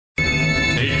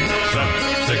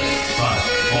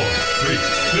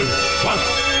Welcome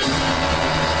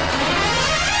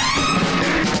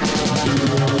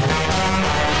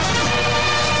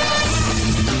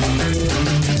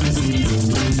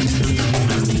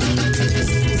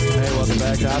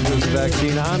back to Optimus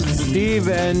Vaccine. I'm Steve,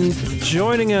 and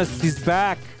joining us, he's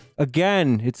back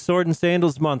again. It's Sword and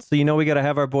Sandals month, so you know we got to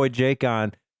have our boy Jake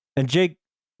on. And Jake,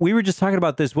 we were just talking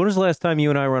about this. When was the last time you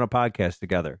and I were on a podcast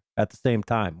together at the same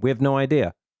time? We have no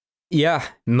idea. Yeah,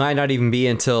 might not even be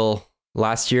until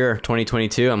last year,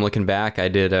 2022. I'm looking back. I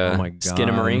did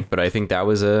Skinamarink, but I think that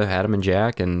was Adam and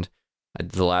Jack, and I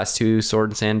did the last two Sword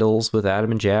and Sandals with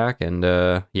Adam and Jack, and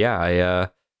I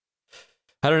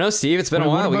don't know, Steve. It's been a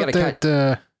while. We got to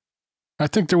cut. I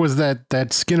think there was that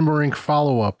Skinamarink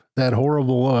follow-up, that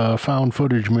horrible found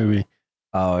footage movie.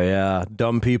 Oh, yeah.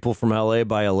 Dumb people from L.A.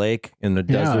 by a lake in the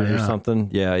desert or something.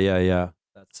 Yeah.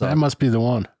 That must be the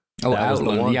one. Oh,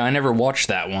 Outland. Yeah, I never watched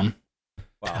that one.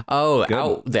 Wow.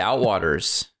 Oh, the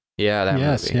Outwaters. Yeah, that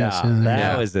movie. Yes.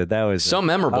 That was it. That was so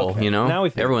memorable, Okay. you know?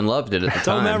 Everyone loved it at the time.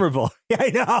 So memorable. Yeah, I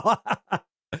know.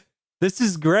 This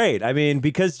is great. I mean,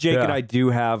 because Jake and I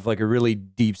do have like a really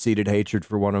deep-seated hatred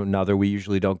for one another, we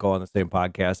usually don't go on the same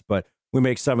podcast, but we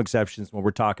make some exceptions when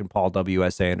we're talking Paul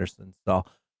W.S. Anderson. So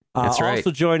that's right. Also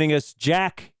joining us,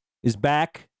 Jack is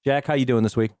back. Jack, how you doing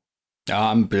this week?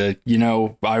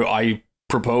 I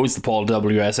proposed to Paul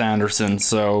W.S. Anderson,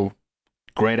 so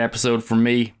great episode for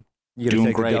me. You gonna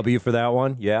take a W for that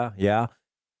one? Yeah.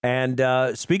 And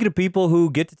speaking of people who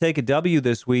get to take a W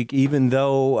this week, even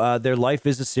though their life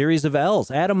is a series of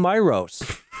L's, Adam Myros.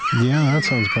 Yeah, that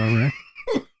sounds about right.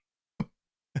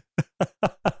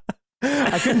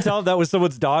 I couldn't tell if that was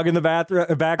someone's dog in the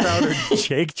background or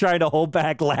Jake trying to hold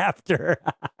back laughter.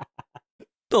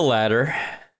 The latter.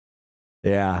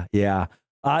 Yeah.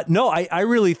 No, I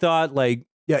really thought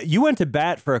you went to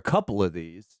bat for a couple of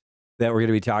these that we're going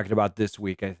to be talking about this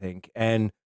week, I think.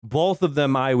 And both of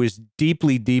them, I was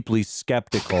deeply, deeply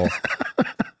skeptical.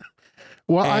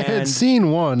 Well, I had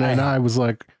seen one, and I was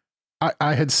like,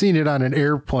 I had seen it on an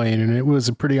airplane, and it was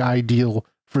pretty ideal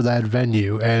for that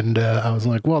venue. And I was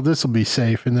like, well, this will be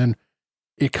safe. And then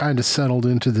it kind of settled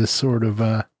into this sort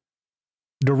of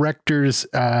directors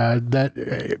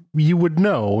that you would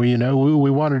know. You know, we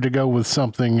wanted to go with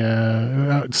something,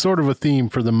 sort of a theme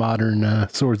for the modern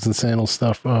Swords and Sandals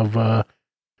stuff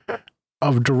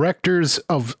of directors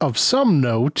of some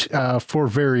note for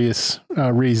various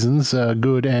reasons,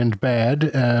 good and bad,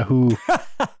 who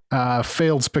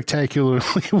failed spectacularly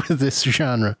with this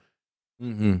genre.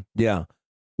 Mm-hmm. Yeah.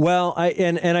 Well,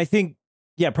 I think,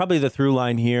 probably the through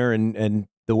line here and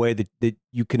the way that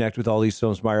you connect with all these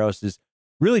films, Myros, is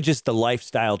really just the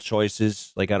lifestyle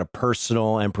choices, like at a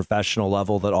personal and professional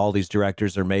level that all these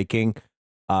directors are making,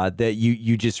 that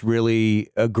you just really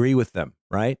agree with them,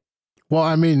 right? Well,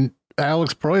 I mean,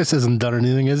 Alex Proyas hasn't done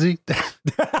anything, has he?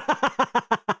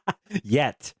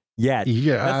 Yet. Yeah.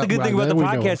 That's the good thing about the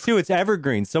podcast, too. It's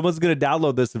evergreen. Someone's going to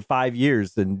download this in 5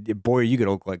 years, and boy, you could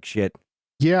look like shit.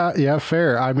 Yeah,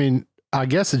 fair. I mean, I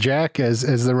guess Jack, as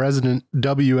the resident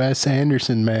W.S.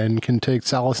 Anderson man, can take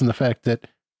solace in the fact that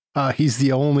he's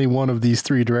the only one of these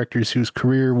three directors whose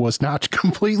career was not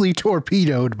completely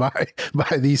torpedoed by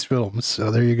these films.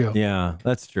 So there you go. Yeah,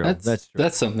 that's true.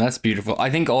 That's true. That's beautiful. I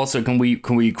think also can we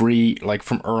agree, like,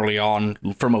 from early on,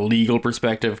 from a legal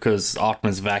perspective, because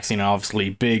Optimus Vaccine obviously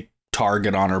big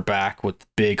target on our back with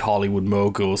big Hollywood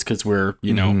moguls, because we're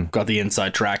got the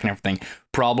inside track and everything.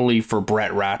 Probably for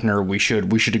Brett Ratner, we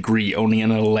should agree only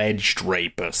an alleged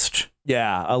rapist.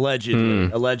 Yeah, allegedly,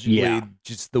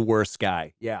 just the worst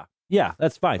guy. Yeah,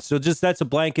 that's fine. So that's a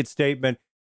blanket statement.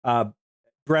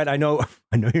 Brett, I know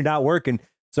you're not working,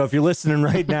 so if you're listening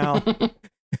right now,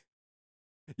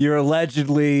 you're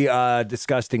allegedly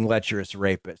disgusting, lecherous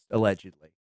rapist, allegedly.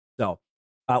 So,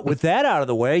 with that out of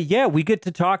the way, we get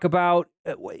to talk about.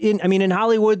 In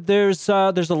Hollywood, there's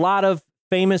a lot of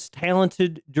famous,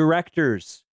 talented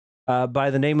directors by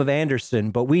the name of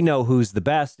Anderson, but we know who's the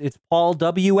best. It's Paul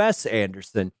W.S.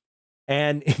 Anderson.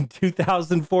 And in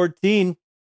 2014,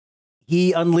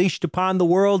 he unleashed upon the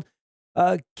world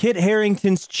Kit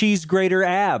Harington's cheese grater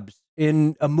abs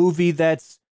in a movie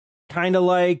that's kind of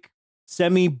like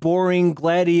semi-boring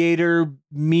Gladiator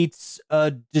meets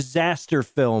a disaster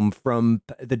film from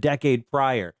the decade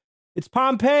prior. It's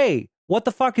Pompeii. What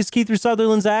the fuck is Kiefer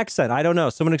Sutherland's accent? I don't know.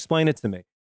 Someone explain it to me.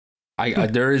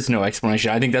 There is no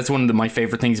explanation. I think that's one of my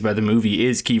favorite things about the movie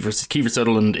is Kiefer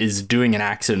Sutherland is doing an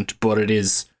accent, but it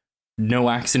is no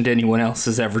accent anyone else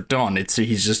has ever done.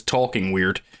 He's just talking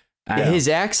weird. His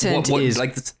accent is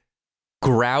like this.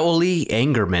 Growly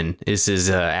Angerman is his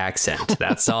accent.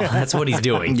 That's all. That's what he's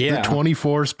doing. The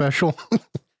 24 special.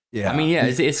 I mean, yeah,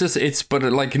 but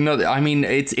like another. I mean,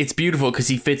 it's beautiful because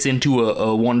he fits into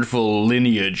a wonderful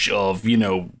lineage of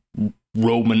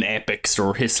Roman epics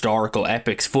or historical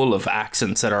epics full of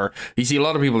accents that are. You see, a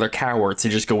lot of people are cowards. They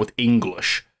just go with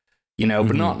English,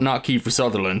 but not Kiefer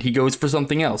Sutherland. He goes for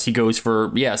something else. He goes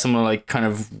for someone like kind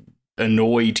of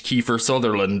annoyed Kiefer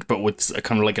Sutherland, but with a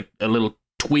kind of like a little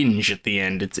twinge at the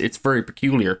end. It's very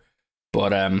peculiar,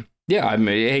 but yeah, I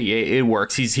mean, hey, it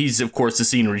works. He's of course the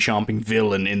scenery chomping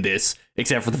villain in this,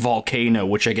 except for the volcano,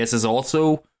 which I guess is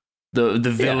also the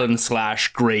villain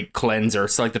 / great cleanser.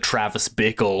 It's like the Travis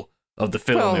Bickle of the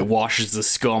film. It washes the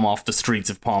scum off the streets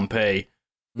of Pompeii.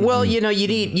 Well, you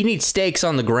need stakes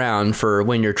on the ground for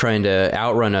when you're trying to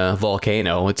outrun a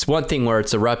volcano. It's one thing where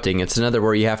it's erupting. It's another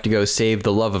where you have to go save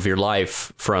the love of your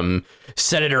life from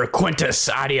Senator Quintus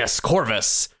Adius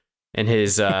Corvus and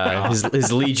his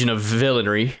legion of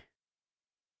villainy.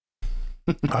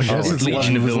 I guess it's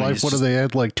Legion of his life. What do they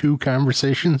had? Like 2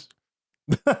 conversations?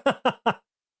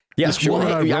 Yeah, sure.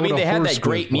 I mean, they had that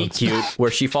great meet cute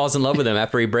where she falls in love with him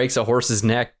after he breaks a horse's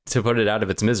neck to put it out of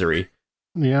its misery.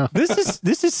 Yeah,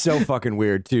 this is so fucking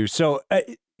weird too. So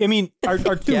I mean, our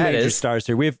 2 major stars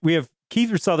here. We have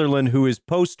Kiefer Sutherland, who is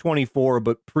post 24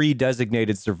 but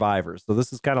pre-designated survivor. So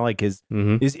this is kind of like his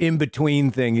in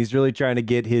between thing. He's really trying to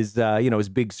get his his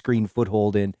big screen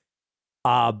foothold in.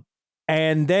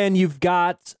 And then you've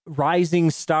got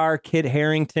rising star Kit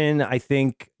Harington. I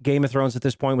think Game of Thrones at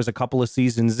this point was a couple of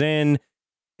seasons in,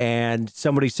 and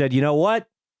somebody said, you know what?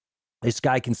 This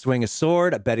guy can swing a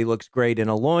sword. I bet he looks great in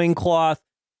a loincloth.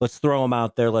 Let's throw him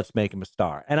out there. Let's make him a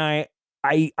star. And I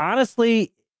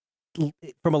honestly,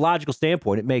 from a logical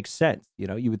standpoint, it makes sense.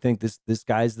 You would think this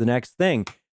guy's the next thing.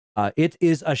 It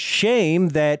is a shame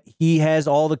that he has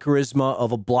all the charisma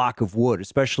of a block of wood,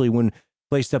 especially when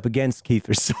placed up against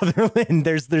Kiefer Sutherland.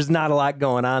 There's not a lot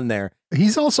going on there.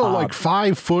 He's also like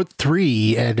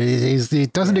 5'3", and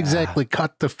it doesn't exactly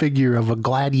cut the figure of a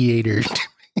gladiator.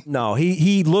 No,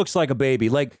 he looks like a baby.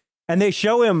 Like, and they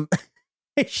show him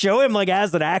like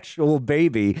as an actual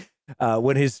baby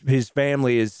when his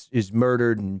family is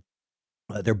murdered and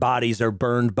their bodies are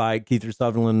burned by Kiefer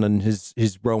Sutherland and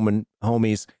his Roman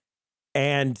homies,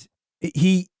 and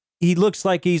he looks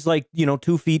like he's like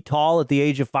 2 feet tall at the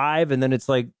age of 5, and then it's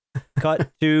like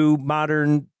cut to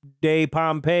modern day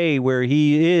Pompeii where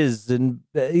he is, and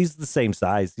he's the same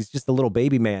size. He's just a little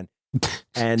baby man,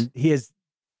 and he has.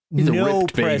 He's no a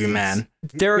ripped presence. baby man.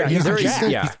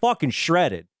 He's fucking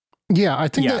shredded. Yeah, I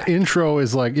think that intro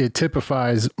is like, it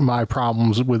typifies my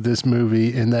problems with this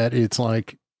movie in that it's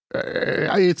like,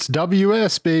 it's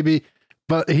WS, baby,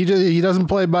 but he doesn't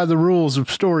play by the rules of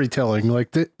storytelling.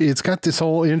 Like, it's got this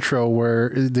whole intro where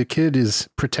the kid is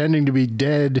pretending to be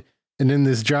dead and in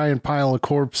this giant pile of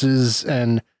corpses,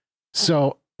 and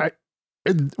so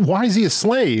why is he a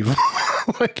slave?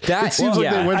 Like, it seems like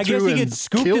they went through and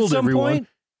killed everyone. Point.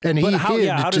 And he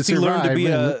how does he learn to be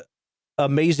an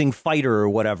amazing fighter or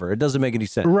whatever? It doesn't make any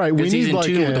sense. Right. We need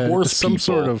like some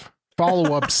sort of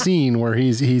follow-up scene where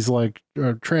he's like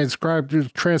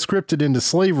transcripted into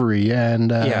slavery,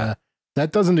 and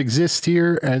that doesn't exist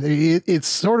here. And it's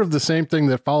sort of the same thing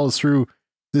that follows through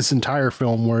this entire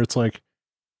film, where it's like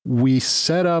we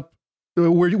set up,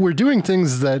 we're doing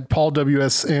things that Paul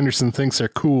W.S. Anderson thinks are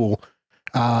cool.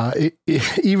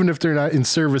 Even if they're not in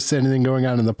service to anything going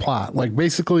on in the plot. Like,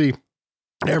 basically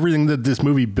everything that this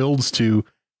movie builds to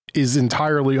is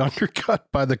entirely undercut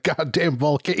by the goddamn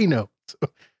volcano. So.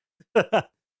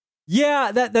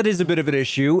 Yeah, that is a bit of an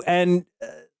issue. And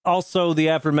also the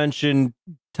aforementioned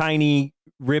tiny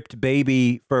ripped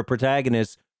baby for a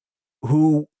protagonist,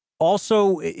 who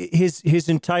also his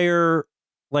entire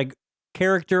like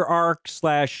character arc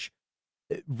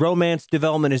 / romance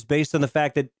development is based on the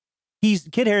fact that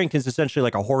Kit Harington's essentially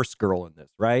like a horse girl in this,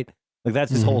 right? Like, that's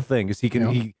his whole thing, is he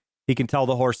can tell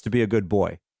the horse to be a good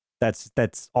boy. That's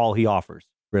all he offers,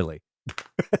 really.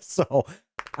 So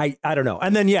I don't know.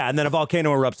 And then a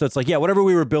volcano erupts. So it's like, whatever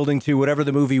we were building to, whatever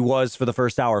the movie was for the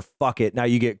first hour, fuck it. Now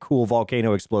you get cool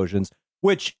volcano explosions,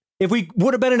 which if we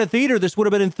would have been in a theater, this would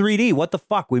have been in 3D. What the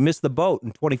fuck? We missed the boat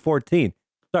in 2014.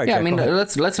 Sorry, yeah, Jack, I mean,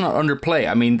 let's not underplay.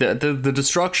 I mean, the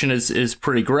destruction is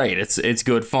pretty great. It's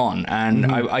good fun, and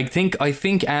I think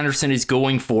Anderson is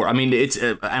going for. I mean, it's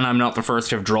and I'm not the first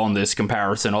to have drawn this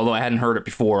comparison, although I hadn't heard it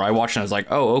before. I watched it and I was like,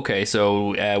 oh, okay,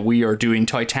 so we are doing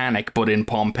Titanic but in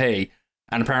Pompeii,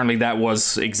 and apparently that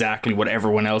was exactly what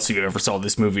everyone else who ever saw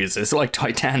this movie is. It's like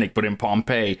Titanic but in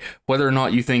Pompeii. Whether or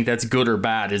not you think that's good or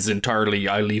bad is entirely,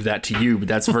 I leave that to you, but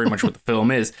that's very much what the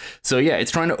film is. So yeah,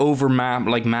 it's trying to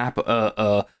map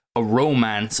a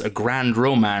romance, a grand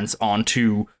romance,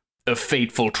 onto a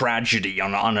fateful tragedy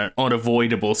on an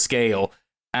unavoidable scale.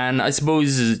 And I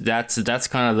suppose that's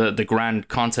kind of the grand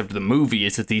concept of the movie,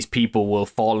 is that these people will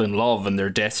fall in love and they're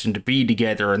destined to be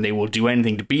together and they will do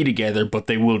anything to be together, but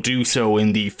they will do so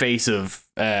in the face of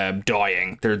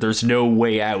dying. There's no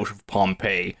way out of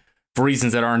Pompeii for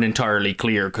reasons that aren't entirely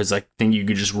clear, because I think you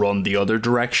could just run the other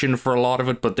direction for a lot of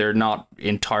it, but they're not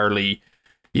entirely...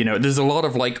 there's a lot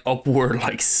of like upward,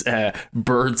 like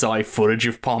bird's eye footage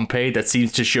of Pompeii that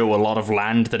seems to show a lot of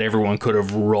land that everyone could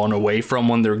have run away from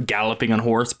when they're galloping on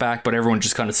horseback, but everyone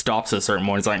just kind of stops at a certain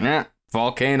point. It's like, nah,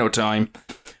 volcano time.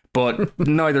 But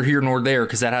neither here nor there,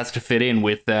 because that has to fit in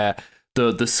with the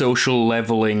social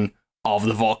leveling of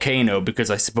the volcano, because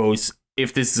I suppose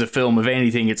if this is a film of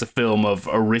anything, it's a film of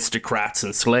aristocrats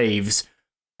and slaves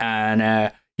and,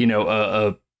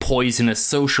 a poisonous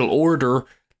social order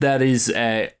that is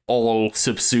all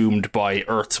subsumed by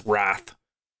Earth's wrath.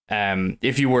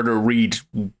 If you were to read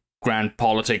grand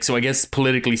politics, so I guess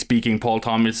politically speaking, Paul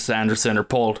W.S. Anderson,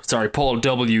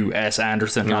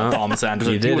 not Thomas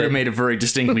Anderson, he would have made a very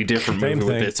distinctly different movie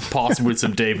with this, possibly with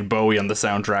some David Bowie on the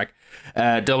soundtrack.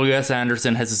 W.S.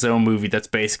 Anderson has his own movie that's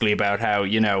basically about how,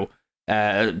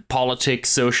 politics,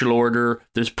 social order,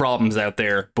 there's problems out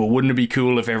there, but wouldn't it be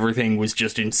cool if everything was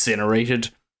just incinerated?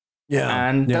 Yeah,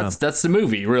 and that's the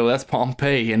movie, really. That's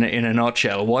Pompeii in a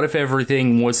nutshell. What if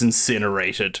everything was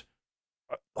incinerated?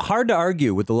 Hard to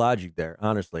argue with the logic there,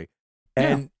 honestly.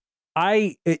 And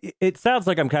it sounds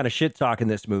like I'm kind of shit talking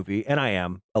this movie, and I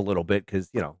am a little bit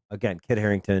because, again, Kit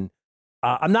Harington.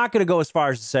 I'm not going to go as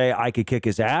far as to say I could kick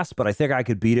his ass, but I think I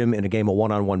could beat him in a game of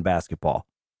one-on-one basketball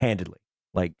handedly.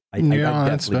 Like,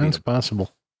 that's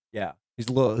possible. Yeah, he's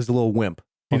a little wimp.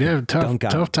 He'd have a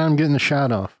tough time getting the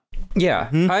shot off. Yeah,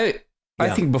 I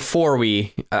think before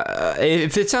we,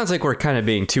 if it sounds like we're kind of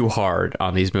being too hard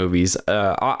on these movies,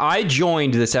 I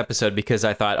joined this episode because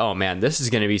I thought, oh man, this is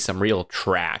going to be some real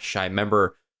trash. I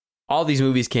remember all these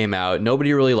movies came out,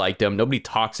 nobody really liked them, nobody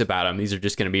talks about them. These are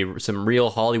just going to be some real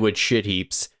Hollywood shit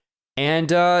heaps. And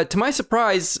to my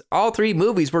surprise, all three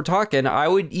movies we're talking, I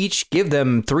would each give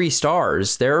them 3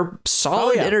 stars. They're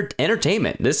solid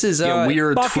entertainment. This is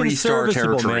weird 3-star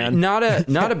territory. Man. Not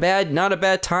a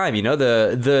bad time.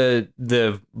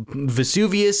 The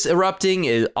Vesuvius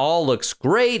erupting all looks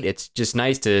great. It's just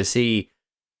nice to see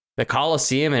the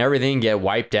Colosseum and everything get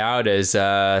wiped out as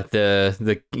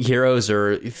the heroes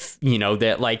are,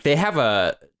 that like they have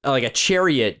a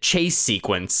chariot chase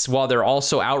sequence while they're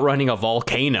also outrunning a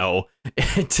volcano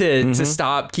to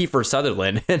stop Kiefer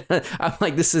Sutherland. And I'm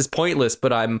like, this is pointless,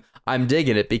 but I'm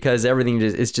digging it because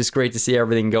it's just great to see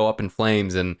everything go up in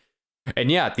flames. And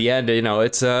yeah, at the end,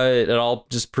 it's it all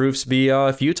just proves to be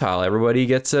futile. Everybody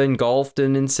gets engulfed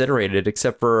and incinerated,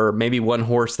 except for maybe one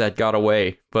horse that got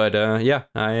away. But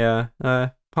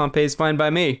Pompeii's fine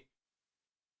by me.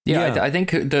 Yeah. I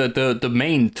think the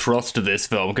main thrust of this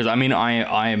film, because I mean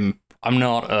I'm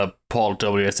not a Paul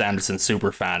W.S. Anderson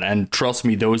super fan, and trust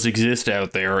me, those exist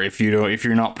out there. If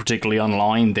you're not particularly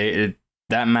online,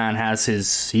 that man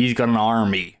he's got an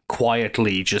army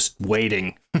quietly just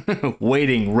waiting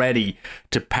ready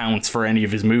to pounce for any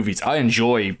of his movies. I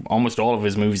enjoy almost all of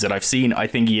his movies that I've seen. I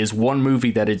think he has one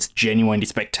movie that is genuinely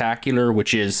spectacular,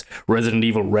 which is Resident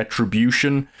Evil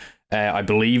Retribution. I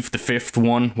believe the 5th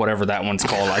one, whatever that one's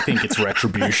called, I think it's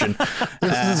Retribution.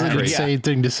 This is an insane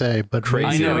thing to say, but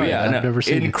crazy. I know, I've never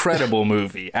seen incredible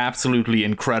movie, absolutely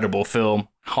incredible film.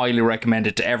 Highly recommend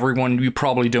it to everyone. You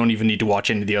probably don't even need to watch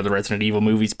any of the other Resident Evil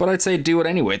movies, but I'd say do it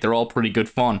anyway. They're all pretty good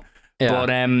fun. Yeah.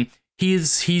 But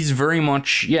he's very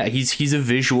much he's a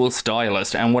visual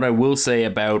stylist, and what I will say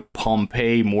about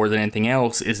Pompeii more than anything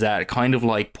else is that kind of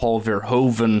like Paul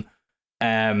Verhoeven,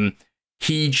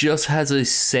 he just has a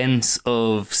sense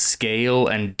of scale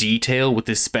and detail with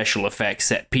his special effects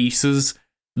set pieces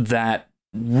that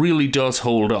really does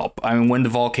hold up. I mean, when the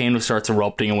volcano starts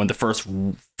erupting and when the first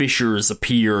fissures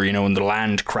appear, and the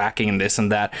land cracking and this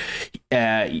and that,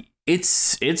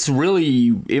 it's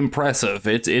really impressive.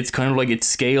 It's kind of like it's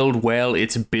scaled well,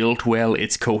 it's built well,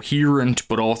 it's coherent,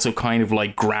 but also kind of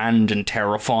like grand and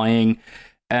terrifying.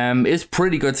 It's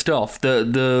pretty good stuff.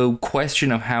 The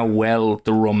question of how well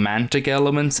the romantic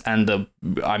elements and the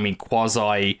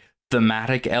quasi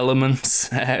thematic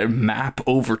elements map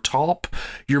over top,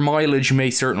 your mileage may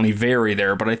certainly vary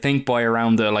there, but I think by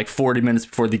around the 40 minutes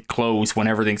before the close, when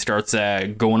everything starts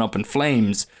going up in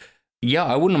flames, yeah,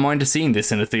 I wouldn't mind seeing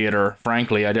this in a theater.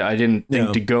 Frankly, I didn't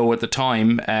think to go at the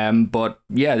time, but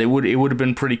yeah, it would have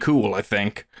been pretty cool, I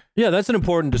think. Yeah, that's an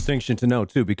important distinction to know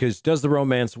too, because does the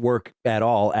romance work at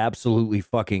all? Absolutely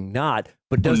fucking not.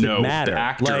 But does it matter? The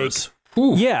actors.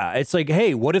 Yeah, it's like,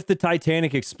 hey, what if the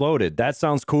Titanic exploded? That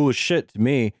sounds cool as shit to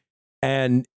me.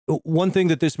 And one thing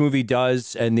that this movie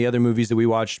does, and the other movies that we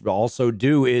watched also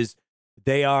do, is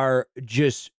they are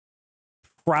just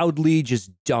proudly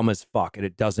just dumb as fuck, and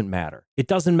it doesn't matter. It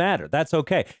doesn't matter. That's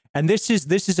okay. And this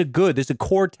is a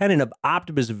core tenet of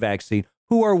optimism vaccine.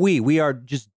 Who are we? We are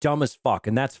just dumb as fuck,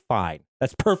 and that's fine.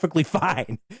 That's perfectly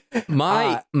fine.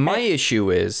 My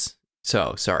issue is,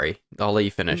 so sorry, I'll let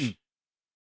you finish.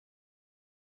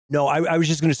 No, I was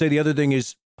just going to say the other thing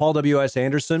is Paul W.S.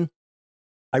 Anderson.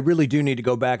 I really do need to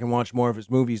go back and watch more of his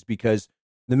movies because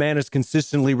the man is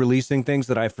consistently releasing things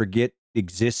that I forget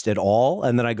exist at all.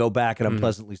 And then I go back and I'm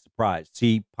pleasantly surprised.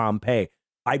 See Pompeii.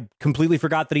 I completely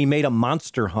forgot that he made a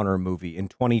Monster Hunter movie in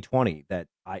 2020 that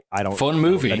I don't fun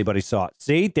movie. If anybody saw it.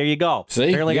 See, there you go. See?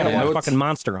 Apparently I gotta watch fucking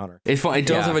Monster Hunter. It's fun. It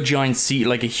does have a giant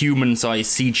like a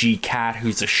human-sized CG cat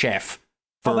who's a chef.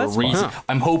 For a reason. Huh.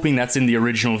 I'm hoping that's in the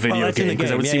original video game because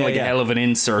it would seem like a hell of an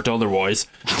insert otherwise.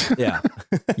 Yeah.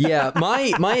 Yeah.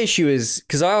 My issue is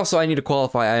because I need to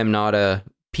qualify. I am not a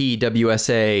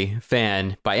PWSA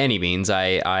fan by any means.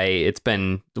 It's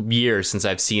been years since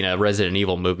I've seen a Resident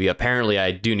Evil movie. Apparently, I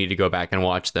do need to go back and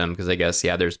watch them because I guess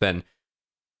there's been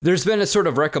a sort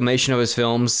of reclamation of his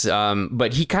films.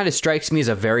 But he kind of strikes me as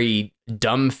a very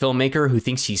dumb filmmaker who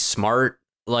thinks he's smart.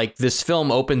 Like this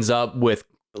film opens up with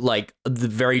like the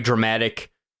very dramatic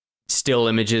still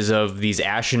images of these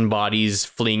ashen bodies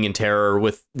fleeing in terror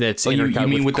with that's intercut. You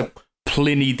mean with the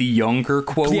Pliny the Younger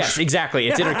quote? Yes, exactly.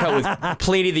 It's intercut with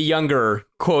Pliny the Younger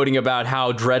quoting about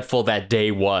how dreadful that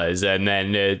day was, and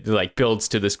then it like builds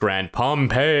to this grand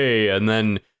Pompeii, and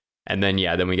then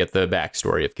we get the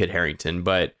backstory of Kit Harington.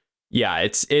 But yeah,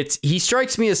 it's he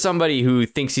strikes me as somebody who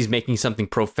thinks he's making something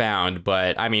profound,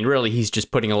 but I mean, really, he's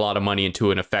just putting a lot of money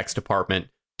into an effects department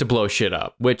to blow shit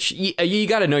up, which you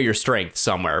got to know your strength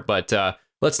somewhere. But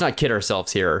let's not kid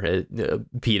ourselves here,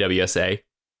 PWSA.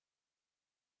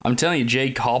 I'm telling you,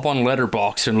 Jake, hop on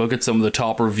Letterboxd and look at some of the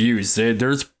top reviews.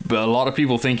 There's a lot of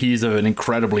people think he's an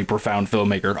incredibly profound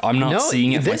filmmaker. I'm not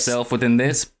seeing it myself within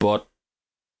this, but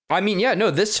I mean,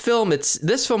 this film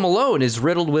alone is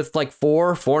riddled with like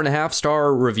 4.5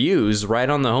 star reviews right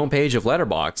on the homepage of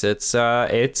Letterboxd.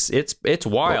 It's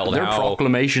wild. Their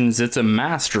proclamations, it's a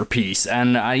masterpiece,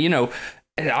 and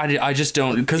I just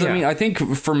don't, because I mean, I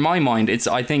think for my mind,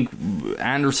 I think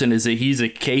Anderson he's a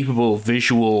capable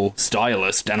visual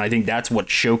stylist, and I think that's what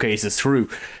showcases through.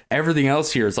 Everything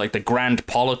else here is like the grand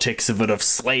politics of it, of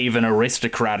slave and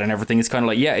aristocrat and everything. It's kind of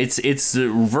like, it's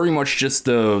very much just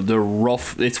the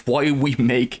rough. It's why we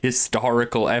make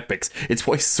historical epics. It's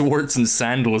why Swords and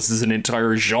Sandals is an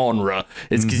entire genre.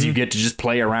 It's because you get to just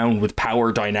play around with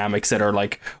power dynamics that are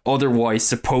like otherwise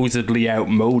supposedly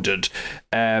outmoded.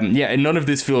 And none of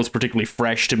this feels particularly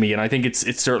fresh to me, and I think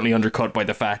it's certainly undercut by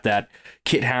the fact that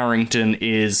Kit Harington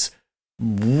is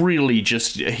really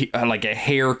just like a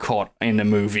haircut in the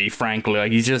movie, frankly.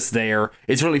 Like, he's just there.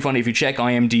 It's really funny if you check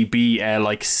IMDb,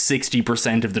 like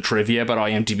 60% of the trivia about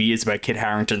IMDb is about Kit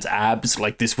Harington's abs.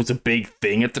 Like, this was a big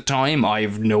thing at the time. I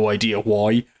have no idea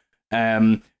why.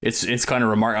 It's kind of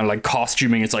remarkable. Like,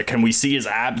 costuming, it's like, can we see his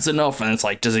abs enough? And it's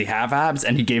like, does he have abs?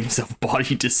 And he gave himself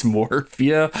body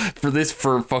dysmorphia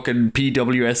for fucking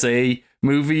PWSA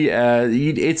movie.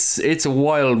 It's a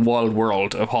wild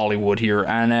world of Hollywood here,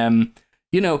 and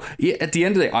at the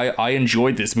end of the day, I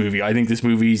enjoyed this movie. I think this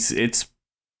it's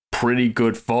pretty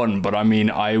good fun, but I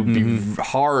mean, I would be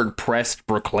hard pressed to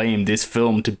proclaim this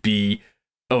film to be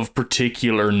of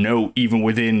particular note, even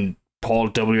within Paul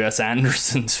W.S.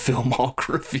 Anderson's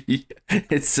filmography.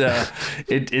 It's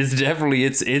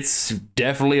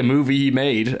definitely a movie he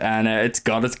made, and it's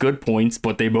got its good points,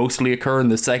 but they mostly occur in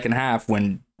the second half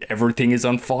when everything is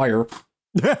on fire.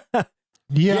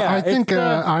 I think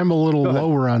I'm a little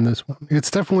lower on this one. It's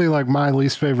definitely like my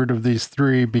least favorite of these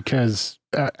three because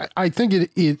I think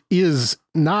it is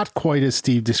not quite as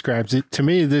Steve describes it. To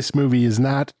me, this movie is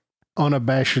not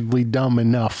unabashedly dumb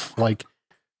enough. Like,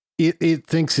 it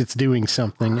thinks it's doing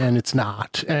something and it's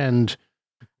not. And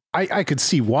I could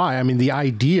see why. I mean, the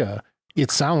idea, it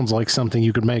sounds like something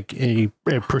you could make a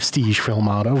prestige film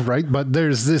out of, right? But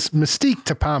there's this mystique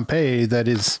to Pompeii that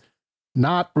is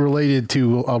not related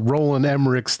to a Roland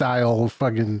Emmerich style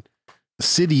fucking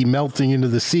city melting into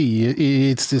the sea.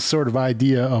 It's this sort of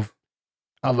idea of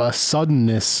a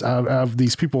suddenness of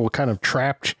these people kind of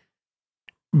trapped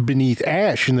beneath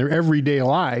ash in their everyday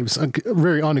lives,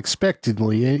 very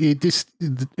unexpectedly.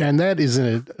 And that is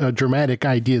a dramatic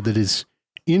idea that is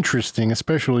interesting,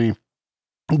 especially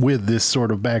with this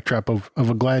sort of backdrop of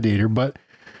a gladiator. But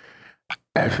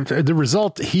the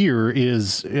result here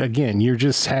is, again, you're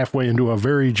just halfway into a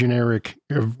very generic,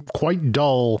 quite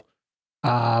dull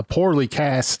poorly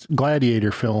cast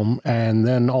gladiator film, and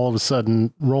then all of a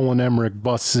sudden Roland Emmerich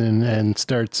busts in and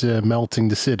starts melting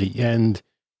the city. And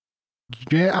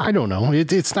yeah, I don't know.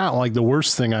 It's not like the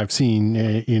worst thing I've seen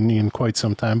in quite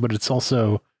some time, but it's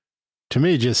also, to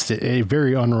me, just a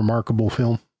very unremarkable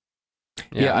film.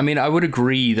 Yeah, I mean, I would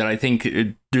agree that I think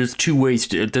there's two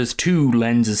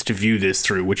lenses to view this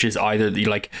through, which is either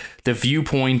the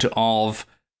viewpoint of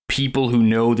people who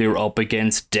know they're up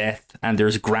against death, and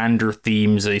there's grander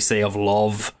themes, they say, of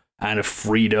love and of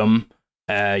freedom.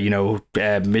 Our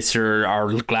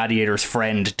gladiator's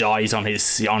friend dies on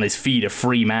his feet, a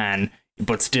free man,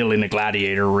 but still in a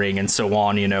gladiator ring, and so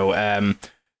on.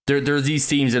 There's these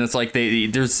themes, and it's like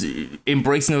there's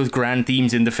embracing those grand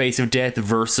themes in the face of death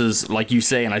versus, like you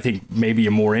say, and I think maybe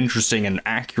a more interesting and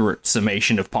accurate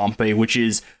summation of Pompeii, which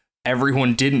is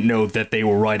everyone didn't know that they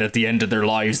were right at the end of their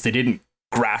lives. They didn't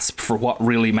grasp for what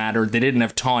really mattered. They didn't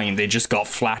have time. They just got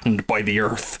flattened by the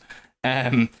earth.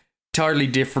 Entirely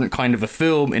different kind of a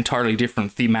film, entirely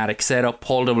different thematic setup.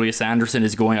 Paul W.S. Anderson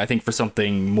is going, I think, for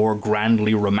something more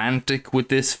grandly romantic with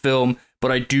this film,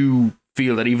 but I do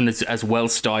feel that even as well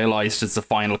stylized as the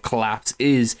final collapse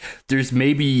is, there's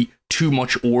maybe too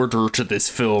much order to this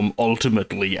film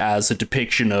ultimately as a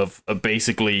depiction of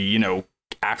basically,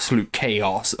 absolute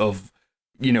chaos of,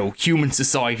 human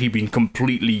society being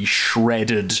completely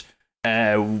shredded,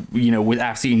 with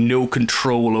absolutely no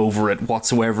control over it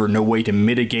whatsoever, no way to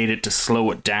mitigate it, to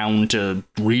slow it down, to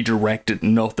redirect it,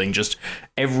 nothing. Just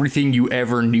everything you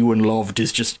ever knew and loved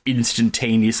is just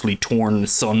instantaneously torn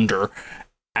asunder,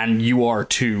 and you are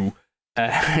too.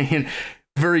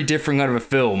 Very different out of a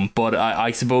film, but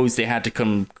I suppose they had to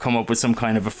come up with some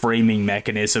kind of a framing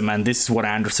mechanism, and this is what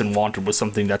Anderson wanted, was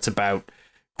something that's about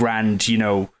grand,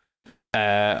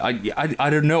 I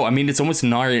don't know. I mean, it's almost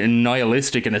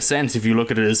nihilistic in a sense if you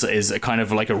look at it as a kind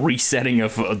of like a resetting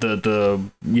of the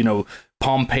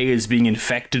Pompeii is being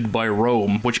infected by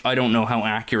Rome, which I don't know how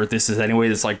accurate this is anyway.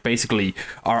 It's like basically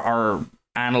our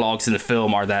analogs in the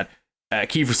film are that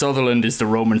Kiefer Sutherland is the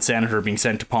Roman senator being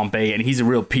sent to Pompeii, and he's a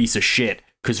real piece of shit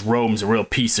because Rome's a real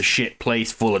piece of shit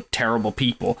place full of terrible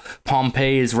people.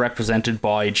 Pompeii is represented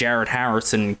by Jared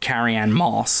Harris and Carrie-Anne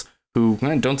Moss, who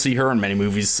I don't see her in many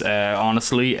movies,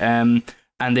 honestly. And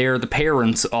they're the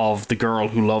parents of the girl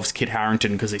who loves Kit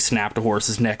Harington because they snapped a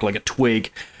horse's neck like a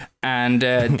twig. And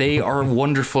they are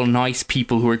wonderful, nice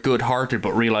people who are good-hearted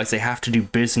but realize they have to do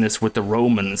business with the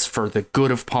Romans for the good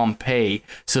of Pompeii.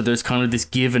 So there's kind of this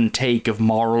give and take of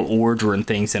moral order and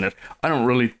things in it. I don't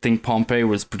really think Pompeii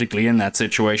was particularly in that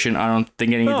situation. I don't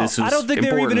think any of this was I don't think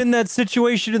important. they were even in that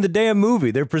situation in the damn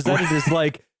movie. They're presented as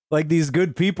like these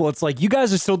good people. It's like, you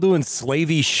guys are still doing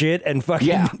slavey shit and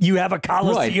fucking, you have a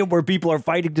coliseum where people are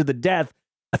fighting to the death.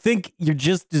 I think you're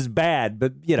just as bad,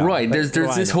 but right. There's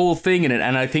this whole thing in it,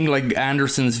 and I think like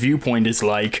Anderson's viewpoint is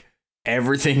like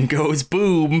everything goes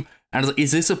boom. And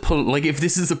is this if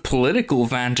this is a political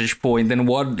vantage point, then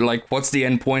what's the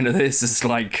end point of this? It's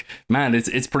like, man,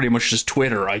 it's pretty much just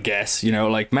Twitter, I guess.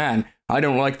 Man, I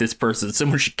don't like this person.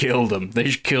 Someone should kill them. They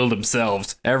should kill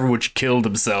themselves. Everyone should kill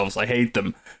themselves. I hate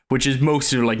them. Which is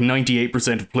most of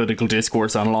 98% of political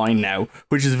discourse online now,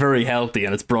 which is very healthy,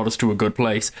 and it's brought us to a good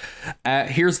place.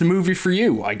 Here's the movie for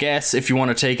you, I guess, if you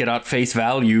want to take it at face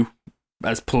value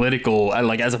as political,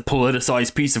 as a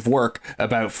politicized piece of work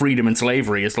about freedom and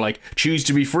slavery. It's like, choose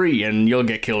to be free and you'll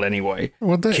get killed anyway.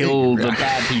 Kill the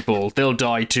bad people, they'll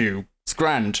die too. It's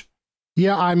grand.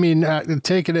 Yeah, I mean,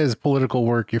 take it as political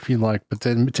work if you like, but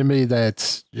then to me,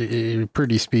 that's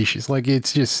pretty specious. Like,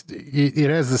 it's just, it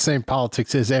has the same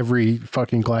politics as every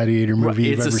fucking gladiator movie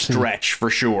you've ever seen. It's a stretch, for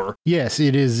sure. Yes,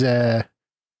 it is. I've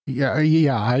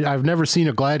never seen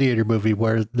a gladiator movie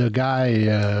where the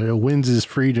guy wins his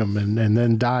freedom and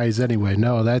then dies anyway.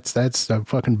 No, that's a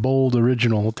fucking bold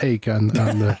original take on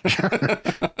the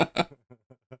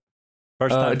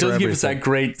it does give us that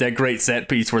great set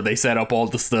piece where they set up all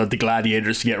the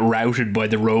gladiators to get routed by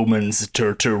the Romans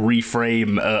to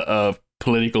reframe a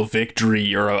political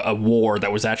victory or a war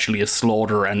that was actually a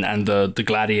slaughter, and the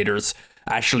gladiators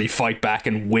actually fight back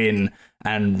and win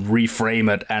and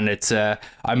reframe it. And it's I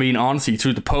mean, honestly,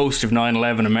 through the post of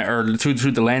 9/11 or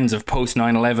through the lens of post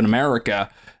 9/11 America,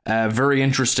 very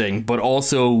interesting, but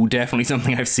also definitely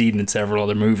something I've seen in several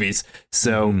other movies.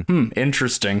 So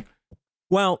interesting.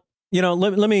 Well,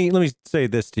 let me say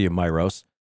this to you, Myros.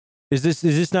 Is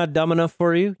this not dumb enough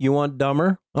for you? You want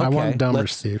dumber? Okay. I want dumber,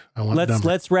 Steve.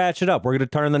 Let's ratchet up. We're going to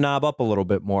turn the knob up a little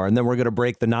bit more, and then we're going to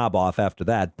break the knob off after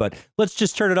that. But let's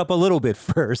just turn it up a little bit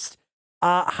first.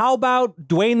 How about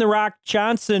Dwayne "The Rock"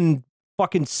 Johnson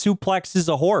fucking suplexes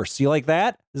a horse? You like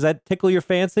that? Does that tickle your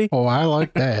fancy? Oh, I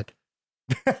like that.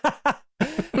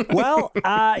 Well,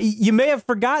 you may have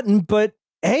forgotten, but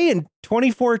hey, in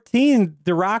 2014,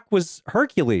 The Rock was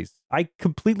Hercules. I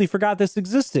completely forgot this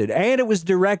existed. And it was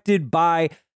directed by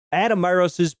Adam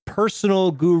Myros's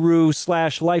personal guru /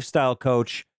 lifestyle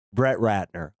coach, Brett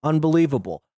Ratner.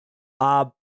 Unbelievable.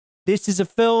 This is a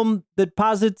film that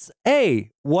posits,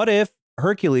 what if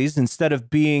Hercules, instead of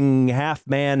being half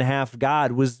man, half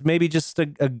god, was maybe just a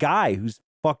guy who's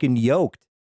fucking yoked.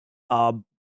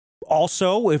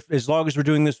 Also, as long as we're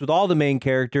doing this with all the main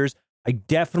characters, I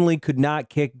definitely could not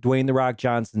kick Dwayne The Rock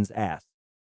Johnson's ass.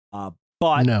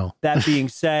 But no. That being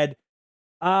said,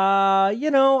 I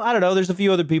don't know. There's a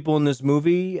few other people in this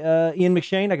movie. Ian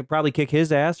McShane, I could probably kick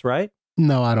his ass, right?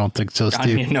 No, I don't think so, Steve.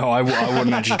 I mean, no, I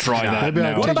wouldn't actually try that.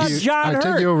 No. What about John Hurt?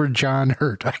 I'd take you over John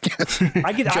Hurt, I guess.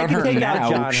 I could take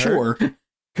out John sure. Hurt.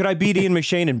 Could I beat Ian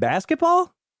McShane in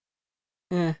basketball?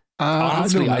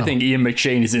 Honestly, I think Ian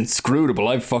McShane is inscrutable.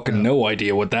 I have fucking no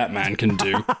idea what that man can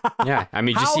do. Yeah, I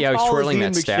mean, just see how he's twirling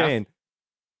that staff.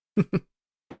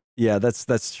 Yeah,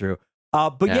 that's true.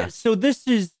 But so this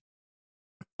is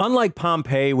unlike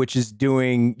Pompeii, which is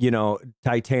doing,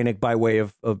 Titanic by way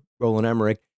of Roland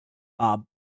Emmerich.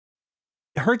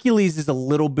 Hercules is a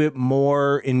little bit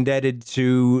more indebted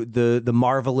to the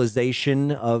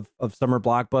marvelization of summer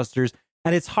blockbusters.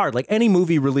 And it's hard. Like any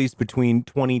movie released between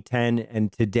 2010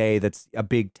 and today that's a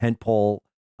big tentpole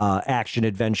action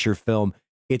adventure film,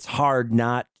 it's hard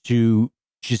not to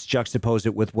just juxtapose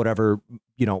it with whatever,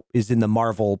 is in the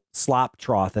Marvel slop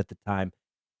trough at the time.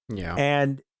 Yeah.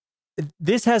 And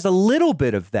this has a little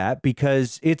bit of that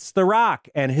because it's The Rock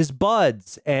and his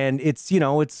buds, and it's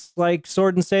like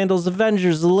Sword and Sandals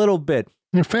Avengers a little bit.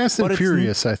 Fast and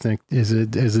Furious, I think, is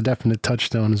a definite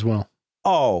touchstone as well.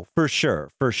 Oh, for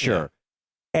sure. Yeah.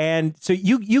 And so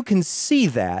you can see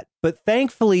that, but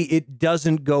thankfully it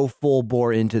doesn't go full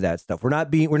bore into that stuff. We're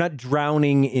not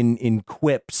drowning in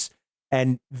quips,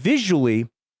 and visually,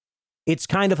 it's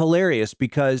kind of hilarious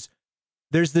because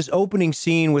there's this opening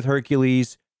scene with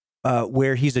Hercules.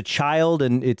 Where he's a child,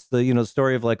 and it's the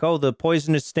story of like, the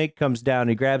poisonous snake comes down, and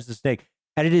he grabs the snake,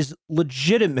 and it is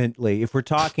legitimately, if we're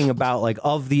talking about like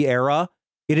of the era,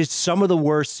 it is some of the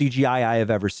worst CGI I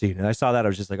have ever seen. And I saw that, I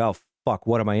was just like, oh fuck,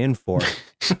 what am I in for?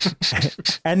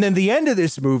 And then the end of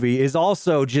this movie is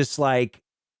also just like,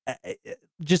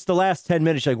 just the last 10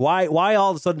 minutes, like why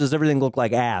all of a sudden does everything look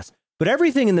like ass? But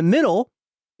everything in the middle,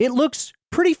 it looks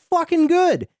pretty fucking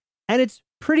good, and it's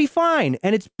pretty fine,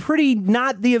 and it's pretty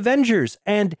not the Avengers.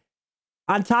 And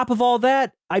on top of all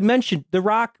that, I mentioned The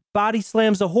Rock body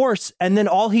slams a horse, and then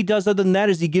all he does other than that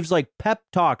is he gives like pep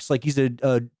talks like he's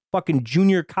a fucking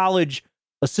junior college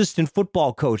assistant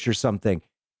football coach or something.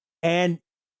 And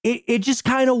it just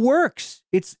kind of works.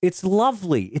 It's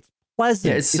lovely. It's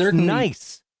pleasant. Yeah, it's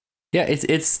nice. Yeah,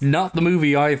 it's not the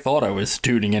movie I thought I was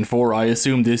tuning in for. I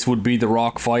assumed this would be The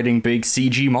Rock fighting big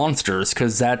CG monsters,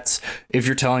 because that's, if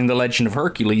you're telling the legend of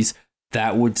Hercules,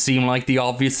 that would seem like the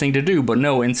obvious thing to do. But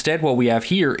no, instead what we have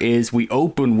here is we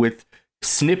open with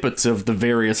snippets of the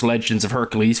various legends of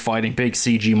Hercules fighting big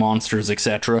CG monsters,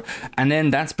 etc. And then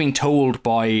that's being told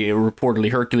by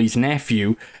reportedly Hercules'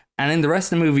 nephew. And then the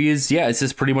rest of the movie is, it's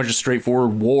just pretty much a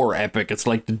straightforward war epic. It's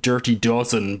like the Dirty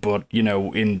Dozen, but,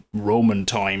 in Roman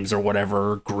times or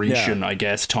whatever, Grecian, I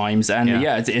guess, times. And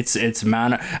it's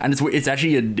man, and it's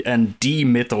actually a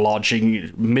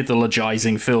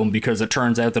mythologizing film, because it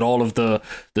turns out that all of the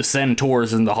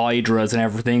centaurs and the hydras and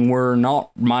everything were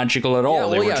not magical at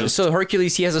all. So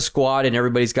Hercules, he has a squad, and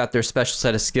everybody's got their special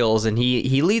set of skills, and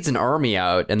he leads an army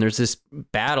out, and there's this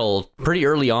battle pretty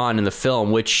early on in the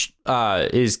film, which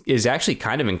is actually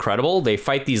kind of incredible. They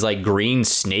fight these like green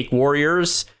snake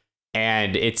warriors,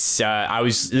 and it's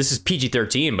this is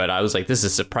PG-13, but I was like, this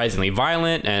is surprisingly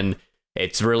violent, and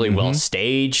it's really well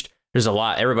staged. There's a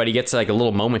lot. Everybody gets like a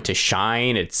little moment to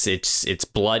shine. It's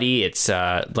bloody. It's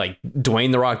like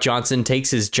Dwayne The Rock Johnson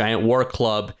takes his giant war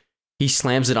club, he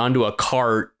slams it onto a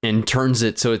cart and turns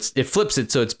it so it flips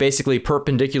it so it's basically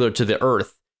perpendicular to the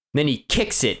earth. Then he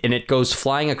kicks it, and it goes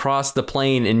flying across the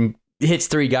plane and hits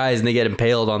 3 guys, and they get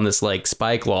impaled on this like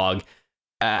spike log.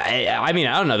 I mean,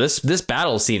 I don't know. This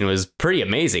battle scene was pretty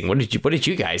amazing. What did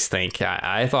you guys think?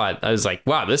 I was like,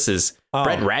 wow, this is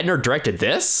Brett Ratner directed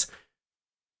this.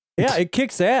 Yeah, it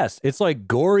kicks ass. It's like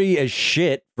gory as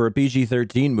shit for a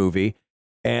PG-13 movie,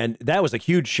 and that was a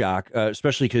huge shock,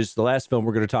 especially because the last film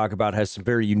we're going to talk about has some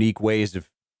very unique ways of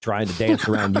trying to dance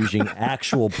around using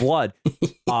actual blood.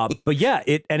 But yeah,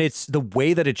 it's the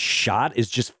way that it's shot is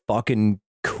just fucking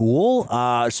cool.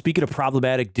 Speaking of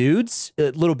problematic dudes, a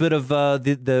little bit of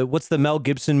the what's the Mel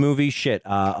Gibson movie?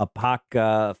 Fuck,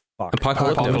 fuck.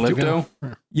 Apocalypto.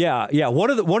 Yeah. One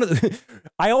of the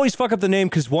I always fuck up the name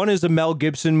because one is a Mel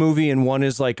Gibson movie and one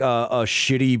is like a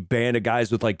shitty band of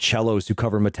guys with like cellos who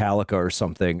cover Metallica or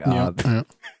something. Yeah,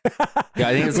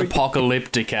 I think it's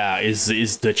Apocalyptica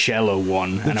is the cello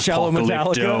one, and cello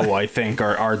Apocalypto Metallica? I think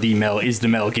are the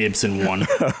Mel Gibson one.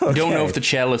 Okay. Don't know if the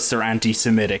cellists are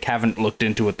anti-Semitic. Haven't looked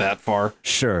into it that far.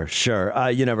 Sure.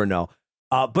 You never know.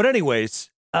 But anyways.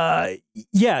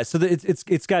 Yeah, so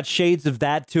it's got shades of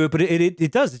that to it, but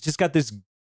it does. It's just got this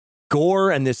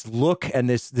gore and this look and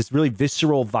this really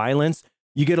visceral violence.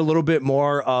 You get a little bit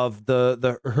more of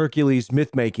the Hercules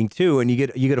myth making too, and you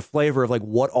get a flavor of like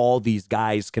what all these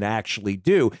guys can actually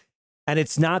do. And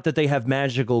it's not that they have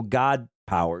magical god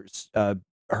powers.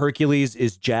 Hercules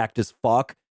is jacked as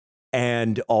fuck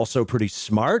and also pretty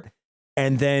smart.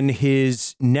 And then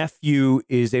his nephew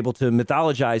is able to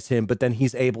mythologize him, but then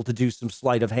he's able to do some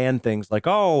sleight of hand things like,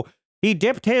 oh, he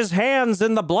dipped his hands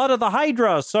in the blood of the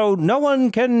Hydra, so no one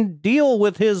can deal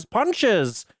with his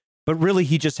punches. But really,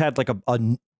 he just had like a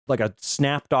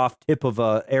snapped off tip of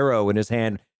a arrow in his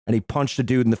hand, and he punched a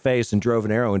dude in the face and drove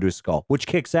an arrow into his skull, which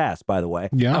kicks ass, by the way.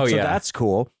 Yeah. So that's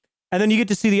cool. And then you get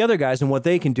to see the other guys and what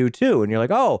they can do too, and you're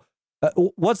like, oh.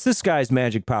 What's this guy's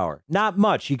magic power? Not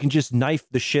much. He can just knife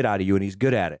the shit out of you, and he's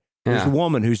good at it. There's a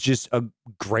woman who's just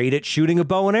great at shooting a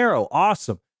bow and arrow.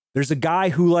 Awesome. There's a guy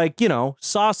who,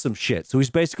 saw some shit. So he's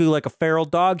basically like a feral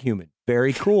dog human.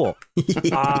 Very cool.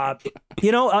 Everybody's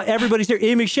here.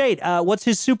 Ian McShade, what's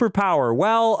his superpower?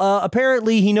 Well,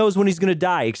 apparently he knows when he's going to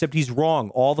die, except he's wrong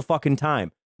all the fucking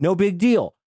time. No big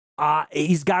deal.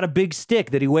 He's got a big stick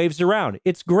that he waves around.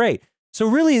 It's great. So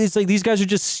really, it's like these guys are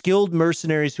just skilled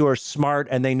mercenaries who are smart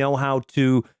and they know how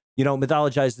to,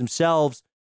 mythologize themselves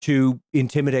to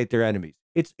intimidate their enemies.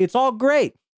 It's all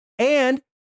great. And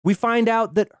we find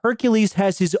out that Hercules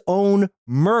has his own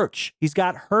merch. He's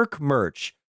got Herc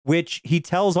merch, which he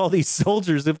tells all these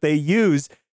soldiers if they use,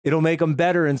 it'll make them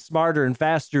better and smarter and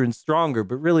faster and stronger.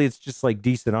 But really, it's just like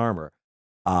decent armor.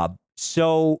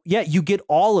 So yeah, you get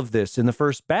all of this in the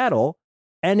first battle,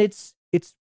 and it's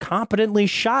competently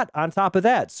shot on top of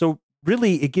that. So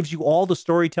really, it gives you all the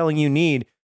storytelling you need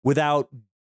without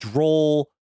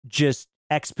droll, just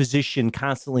exposition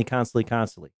constantly.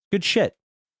 Good shit.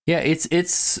 Yeah, it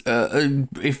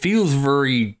feels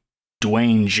very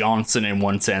Dwayne Johnson in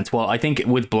one sense. Well, I think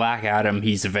with Black Adam,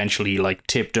 he's eventually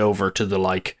tipped over to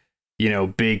the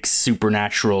big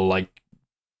supernatural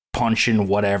punching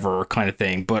whatever kind of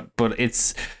thing. But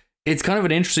it's kind of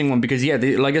an interesting one because,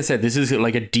 like I said, this is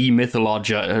like a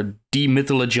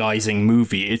demythologizing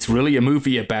movie. It's really a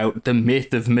movie about the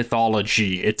myth of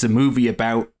mythology. It's a movie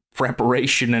about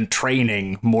preparation and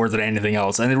training more than anything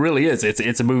else. And it really is.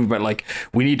 It's a movie about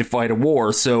we need to fight a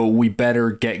war, so we better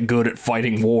get good at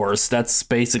fighting wars. That's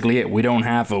basically it. We don't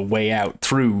have a way out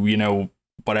through,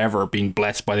 whatever, being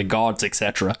blessed by the gods,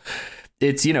 etc.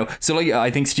 It's, so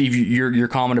I think, Steve, your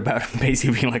comment about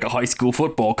basically being like a high school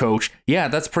football coach. Yeah,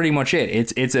 that's pretty much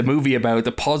it. It's a movie about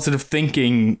the positive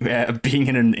thinking, being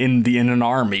in an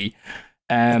army.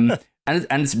 And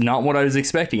it's not what I was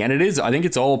expecting. And it is, I think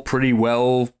it's all pretty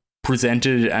well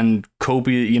presented and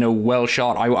well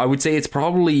shot. I would say it's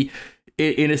probably,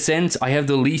 in a sense, I have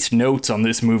the least notes on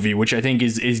this movie, which I think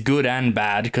is good and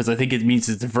bad, because I think it means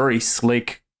it's a very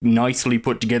slick, nicely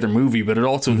put together movie, but it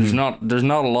also there's not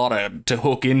a lot to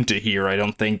hook into here, I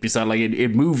don't think, besides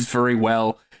it moves very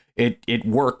well, it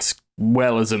works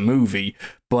well as a movie,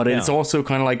 but it's also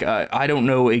kind of I don't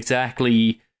know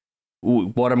exactly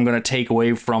what I'm going to take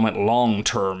away from it long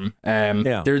term.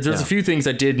 There's a few things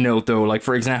I did note though,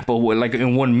 for example,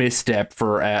 in one misstep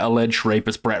for alleged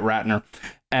rapist Brett Ratner,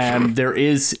 there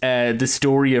is the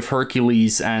story of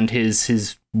Hercules and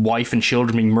his wife and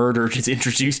children being murdered is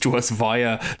introduced to us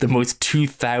via the most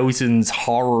 2000s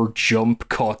horror jump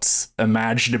cuts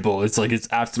imaginable. It's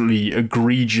absolutely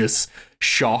egregious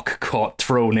shock cut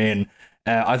thrown in.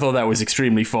 I thought that was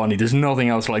extremely funny. There's nothing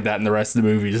else like that in the rest of the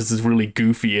movies. This is really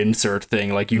goofy insert thing,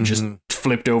 you just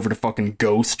flipped over to fucking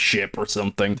Ghost Ship or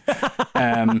something.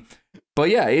 But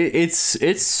yeah, this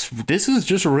is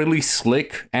just a really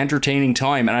slick, entertaining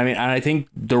time, and I think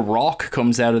The Rock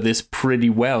comes out of this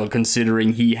pretty well,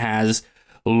 considering he has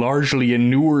largely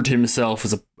inured himself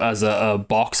as a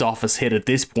box office hit at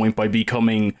this point by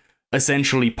becoming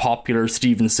essentially popular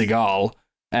Steven Seagal.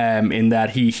 In that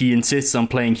he insists on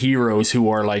playing heroes who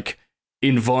are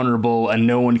invulnerable and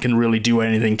no one can really do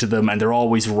anything to them, and they're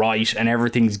always right and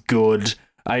everything's good.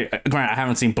 I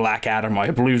haven't seen Black Adam.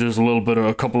 I believe there's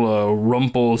a couple of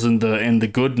rumples in the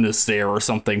goodness there or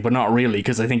something, but not really,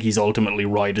 because I think he's ultimately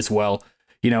right as well.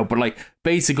 but like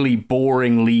basically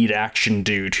boring lead action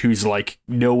dude who's like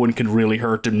no one can really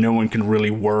hurt him, no one can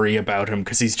really worry about him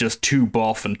because he's just too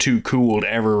buff and too cool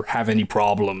to ever have any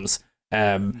problems.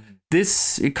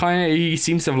 He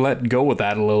seems to have let go of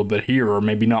that a little bit here, or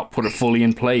maybe not put it fully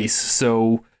in place.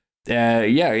 So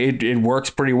it works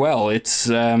pretty well. It's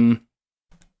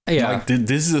like,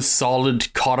 this is a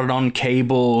solid caught it on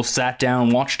cable, sat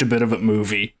down, watched a bit of it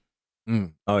movie.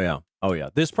 Oh yeah.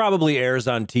 This probably airs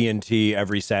on TNT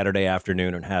every Saturday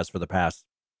afternoon and has for the past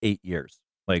 8 years.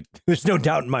 Like, there's no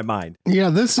doubt in my mind. Yeah,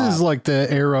 this is like the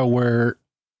era where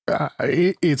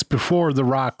it's before The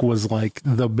Rock was like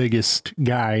the biggest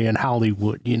guy in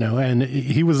Hollywood, and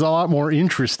he was a lot more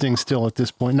interesting still at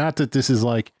this point. Not that this is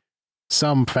like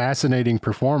some fascinating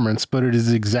performance, but it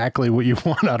is exactly what you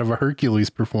want out of a Hercules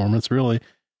performance, really.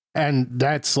 And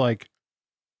that's like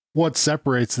what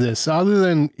separates this, other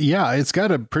than, it's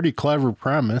got a pretty clever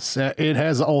premise. It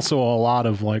has also a lot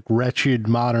of like wretched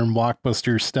modern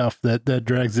blockbuster stuff that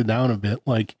drags it down a bit.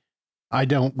 Like, I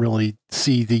don't really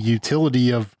see the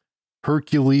utility of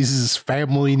Hercules'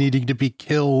 family needing to be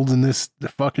killed and this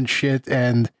fucking shit,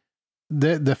 and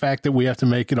the fact that we have to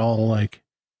make it all like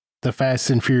the Fast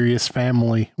and Furious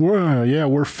family.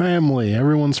 We're family.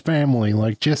 Everyone's family.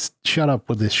 Like, just shut up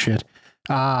with this shit.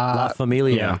 La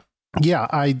Familia. Yeah,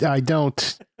 I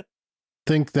don't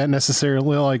think that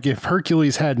necessarily, like, if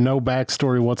Hercules had no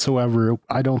backstory whatsoever,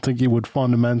 I don't think it would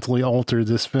fundamentally alter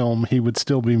this film. He would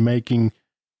still be making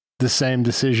the same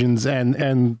decisions,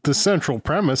 and the central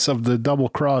premise of the double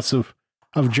cross of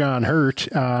John Hurt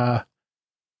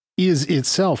is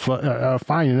itself a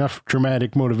fine enough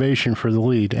dramatic motivation for the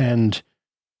lead, and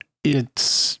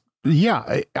it's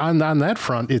on that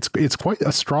front it's quite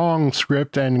a strong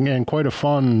script and quite a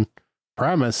fun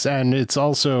premise, and it's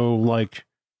also like,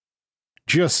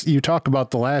 just, you talk about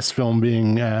the last film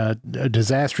being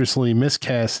disastrously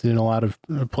miscast in a lot of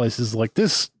places. Like,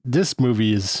 this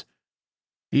movie is,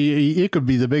 it could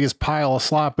be the biggest pile of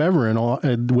slop ever,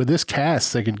 and with this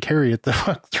cast, they can carry it the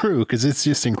fuck through because it's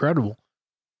just incredible.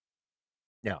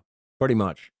 Yeah, pretty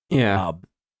much. Yeah.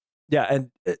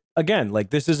 And again,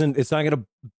 like, it's not going to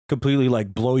completely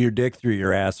like blow your dick through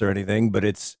your ass or anything, but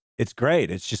it's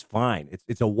great. It's just fine.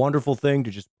 It's a wonderful thing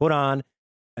to just put on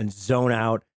and zone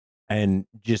out and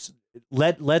just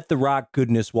let the Rock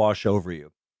goodness wash over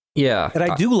you. Yeah. And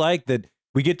I do like that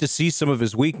we get to see some of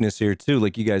his weakness here too,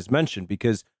 like you guys mentioned,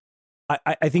 because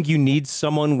I think you need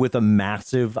someone with a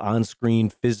massive on-screen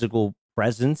physical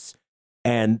presence,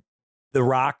 and The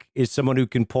Rock is someone who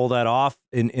can pull that off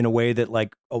in a way that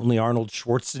like only Arnold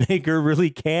Schwarzenegger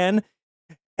really can.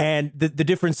 And the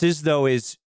difference is, though,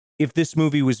 is if this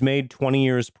movie was made 20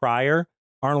 years prior,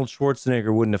 Arnold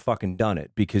Schwarzenegger wouldn't have fucking done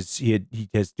it because he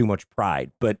has too much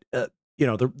pride. But, the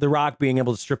Rock being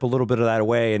able to strip a little bit of that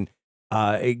away and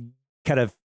it kind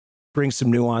of brings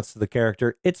some nuance to the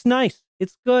character. It's nice.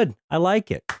 It's good. I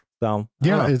like it. So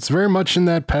yeah, it's very much in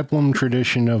that Peplum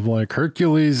tradition of like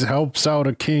Hercules helps out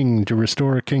a king to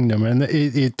restore a kingdom. And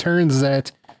it turns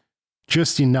that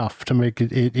just enough to make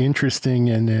it interesting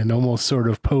and almost sort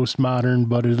of postmodern,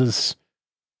 but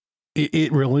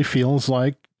it really feels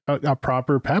like a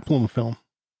proper Peplum film.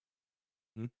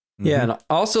 Yeah, and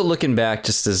also looking back,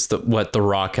 just as what The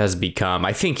Rock has become,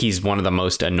 I think he's one of the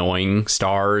most annoying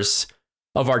stars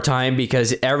of our time,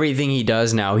 because everything he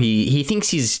does now, he thinks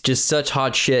he's just such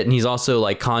hot shit, and he's also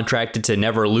like contracted to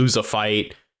never lose a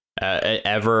fight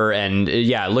ever. And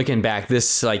looking back,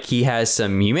 this, like, he has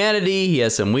some humanity, he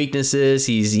has some weaknesses,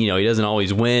 he doesn't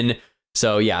always win.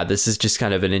 So this is just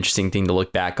kind of an interesting thing to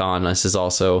look back on. This is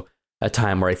also a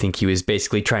time where I think he was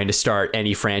basically trying to start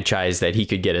any franchise that he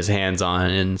could get his hands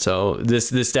on. And so this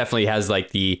definitely has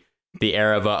like the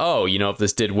era of, if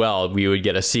this did well, we would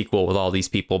get a sequel with all these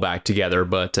people back together.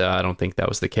 But I don't think that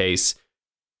was the case.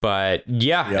 But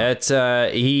it's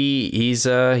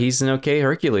he's an okay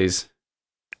Hercules.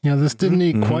 Yeah, this didn't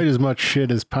eat quite as much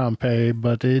shit as Pompeii,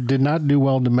 but it did not do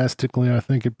well domestically. I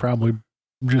think it probably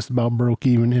just about broke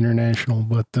even international.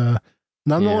 But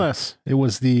nonetheless, it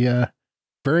was the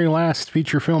very last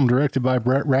feature film directed by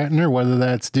Brett Ratner, whether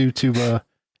that's due to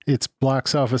its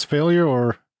box office failure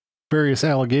or various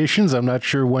allegations. I'm not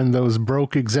sure when those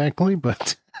broke exactly,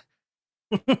 but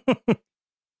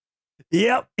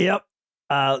Yep.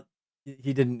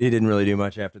 He didn't really do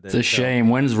much after that. It's a shame.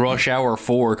 When's Rush Hour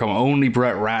 4 come? Only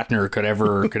Brett Ratner could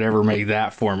ever make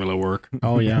that formula work.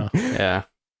 Oh yeah. Yeah.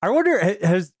 I wonder,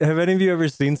 have any of you ever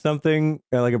seen something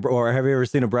or have you ever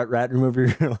seen a Brett Ratner movie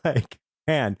where you're like,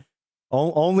 man,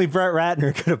 only Brett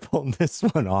Ratner could have pulled this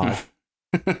one off?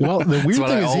 Well, the weird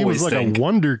thing is he was like a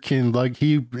wonderkind. Like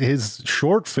his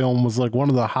short film was like one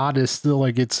of the hottest.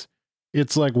 Like it's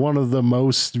it's like one of the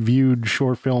most viewed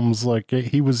short films. Like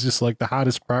he was just like the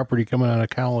hottest property coming out of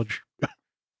college.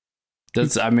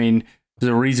 There's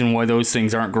a reason why those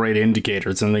things aren't great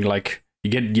indicators. Something like you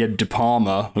get De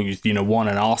Palma, who won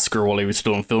an Oscar while he was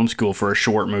still in film school for a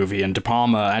short movie, and De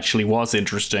Palma actually was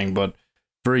interesting, but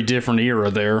very different era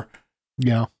there.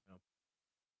 Yeah.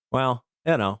 Well,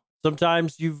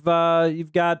 sometimes you've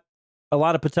got a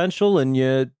lot of potential, and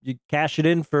you cash it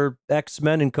in for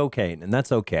X-Men and cocaine, and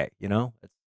that's okay. It's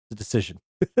a decision.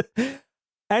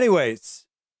 Anyways,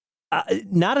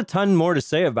 not a ton more to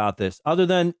say about this, other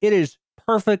than it is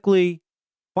perfectly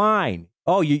fine.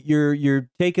 Oh, you're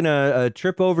taking a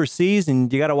trip overseas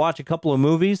and you got to watch a couple of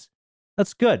movies.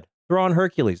 That's good. Throw on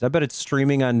Hercules. I bet it's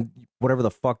streaming on whatever the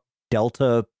fuck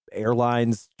Delta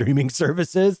Airlines streaming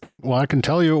service is. Well, I can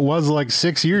tell you it was like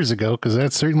 6 years ago, because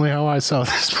that's certainly how I saw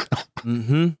this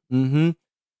film.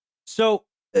 So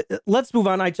let's move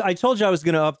on. I told you I was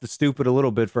going to up the stupid a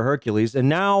little bit for Hercules, and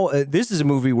now this is a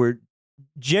movie where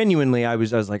genuinely I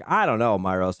was like, I don't know,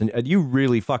 Myros, and you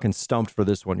really fucking stumped for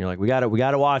this one. You're like, we got to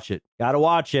watch it,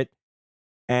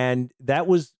 and that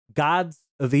was Gods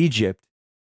of Egypt.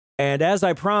 And as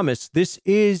I promised, this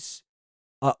is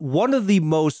one of the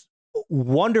most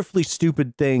wonderfully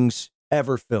stupid things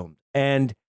ever filmed,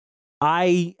 and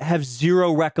I have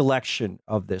zero recollection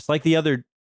of this, like the other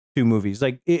two movies.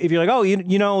 Like if you're like,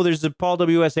 oh, there's a Paul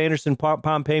W.S. Anderson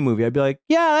Pompeii movie, I'd be like,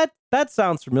 yeah, that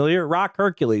sounds familiar. Rock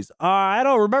Hercules. I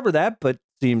don't remember that, but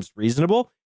seems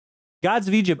reasonable. Gods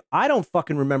of Egypt, I don't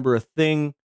fucking remember a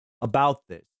thing about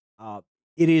this.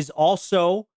 It is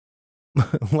also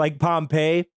like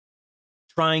Pompeii,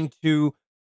 trying to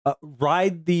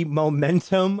ride the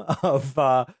momentum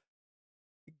of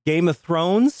Game of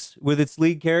Thrones with its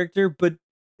lead character, but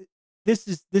this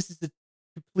is a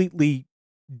completely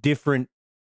different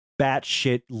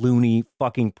batshit loony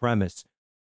fucking premise.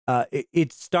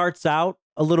 It starts out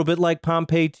a little bit like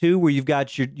Pompeii 2, where you've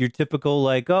got your typical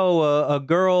like, a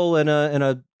girl and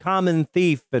a common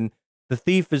thief, and the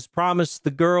thief has promised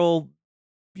the girl,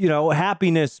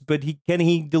 happiness, but can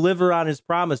he deliver on his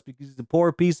promise, because he's a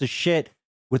poor piece of shit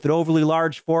with an overly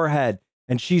large forehead,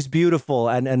 and she's beautiful,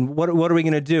 and what are we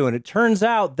going to do? And it turns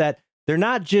out that they're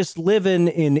not just living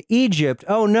in Egypt.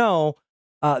 Oh no,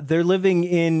 they're living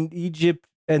in Egypt,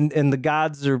 and the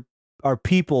gods are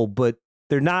people, but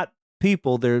they're not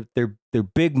people. They're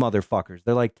big motherfuckers.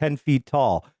 They're like 10 feet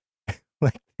tall.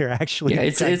 Like they're actually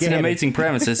it's an amazing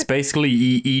premise. It's basically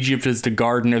Egypt is the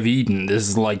Garden of Eden. This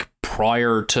is like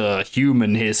prior to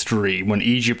human history, when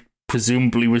Egypt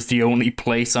presumably was the only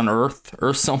place on Earth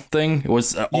or something. It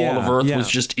was all of Earth was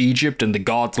just Egypt, and the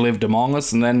gods lived among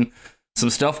us, and then some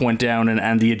stuff went down,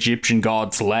 and the Egyptian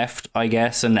gods left, I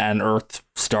guess, and Earth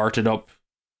started up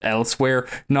elsewhere.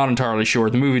 Not entirely sure.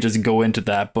 The movie doesn't go into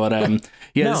that, but no.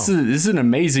 This is an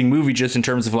amazing movie, just in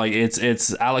terms of like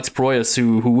it's Alex Proyas,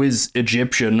 who is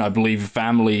Egyptian, I believe,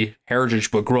 family heritage,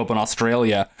 but grew up in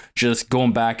Australia, just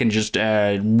going back and just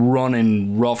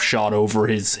running roughshod over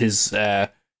his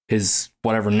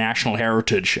whatever national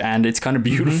heritage, and it's kind of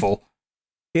beautiful.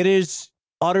 It is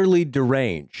utterly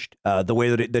deranged, the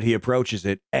way that he approaches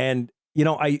it. And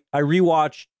I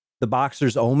rewatched The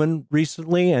Boxer's Omen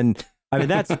recently, and I mean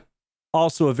that's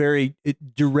also a very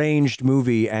deranged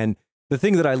movie. And the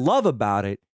thing that I love about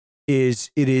it is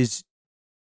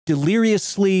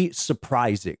deliriously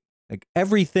surprising. Like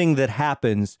everything that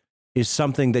happens is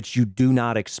something that you do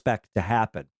not expect to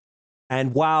happen.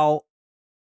 And while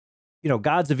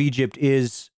Gods of Egypt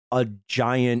is a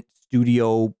giant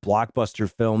studio blockbuster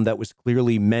film that was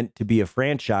clearly meant to be a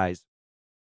franchise,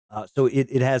 so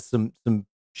it has some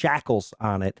shackles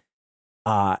on it.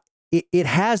 It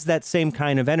has that same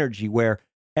kind of energy where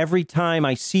every time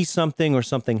I see something or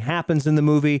something happens in the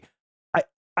movie,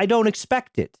 I don't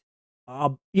expect it.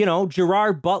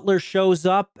 Gerard Butler shows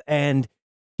up, and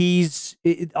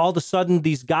all of a sudden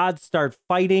these gods start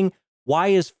fighting. Why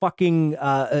is fucking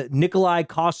Nikolai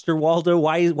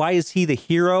Coster-Waldau, why is he the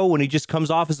hero when he just comes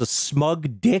off as a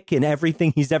smug dick in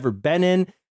everything he's ever been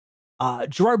in?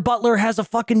 Gerard Butler has a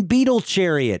fucking beetle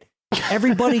chariot.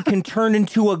 Everybody can turn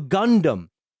into a Gundam.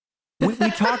 We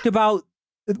talked about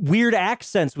weird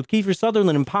accents with Kiefer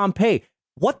Sutherland and Pompeii.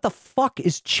 What the fuck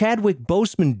is Chadwick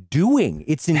Boseman doing?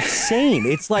 It's insane.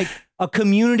 It's like a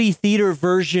community theater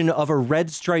version of a Red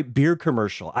Stripe beer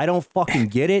commercial. I don't fucking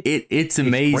get it. It's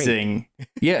amazing.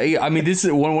 Yeah, I mean, this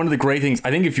is one of the great things. I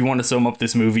think if you want to sum up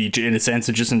this movie in a sense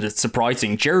of just it's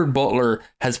surprising, Gerard Butler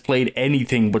has played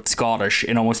anything but Scottish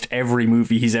in almost every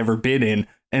movie he's ever been in.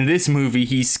 In this movie,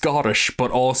 he's Scottish, but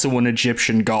also an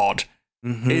Egyptian god.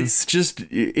 Mm-hmm. It's just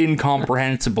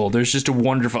incomprehensible. There's just a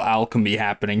wonderful alchemy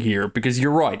happening here, because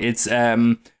you're right. It's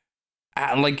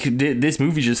this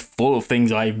movie is just full of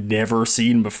things I've never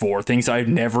seen before, things I've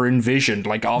never envisioned.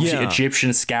 Like, obviously,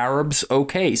 Egyptian scarabs,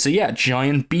 okay. So yeah,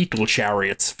 giant beetle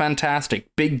chariots, fantastic.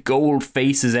 Big gold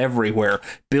faces everywhere.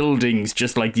 Buildings,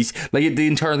 just like these, like the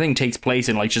entire thing takes place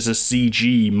in like just a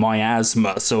CG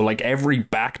miasma. So like every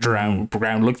background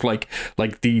looked like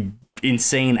the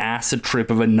insane acid trip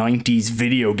of a 90s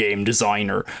video game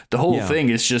designer. The whole thing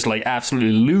is just like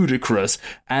absolutely ludicrous,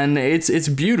 and it's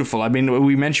beautiful. I mean,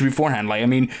 we mentioned beforehand, like, I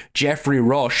mean, Jeffrey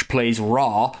Rush plays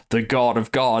Ra, the god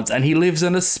of gods, and he lives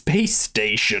in a space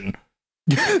station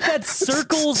that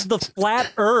circles the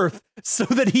flat earth so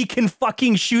that he can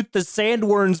fucking shoot the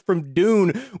sandworms from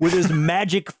Dune with his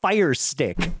magic fire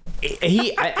stick.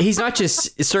 He's not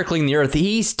just circling the earth,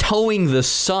 he's towing the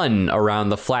sun around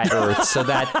the flat earth so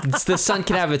that the sun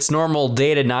can have its normal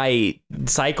day to night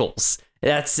cycles.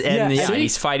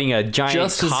 He's fighting a giant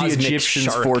just as cosmic the Egyptians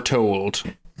shark. Foretold.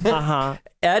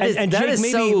 And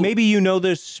Jake, maybe you know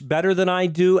this better than I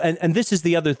do, and this is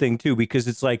the other thing too, because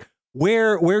it's like,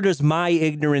 where does my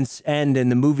ignorance end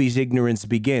and the movie's ignorance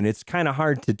begin? It's kind of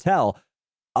hard to tell.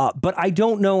 But I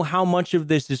don't know how much of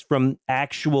this is from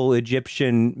actual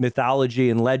Egyptian mythology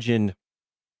and legend,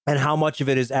 and how much of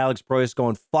it is Alex Proyas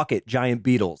going, fuck it, giant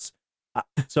beetles.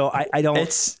 So I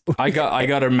don't. I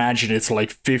got to imagine it's like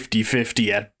 50-50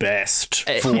 at best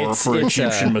for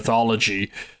Egyptian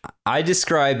mythology. I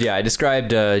described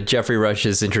Jeffrey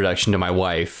Rush's introduction to my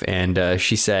wife, and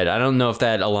she said, I don't know if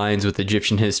that aligns with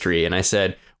Egyptian history. And I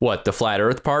said, what, the flat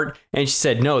earth part? And she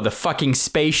said, no, the fucking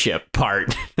spaceship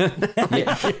part. Like,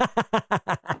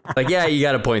 yeah, you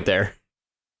got a point there.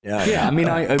 Yeah. I mean,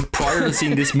 I prior to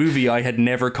seeing this movie, I had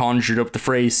never conjured up the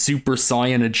phrase Super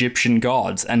Saiyan Egyptian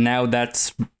gods, and now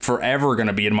that's forever going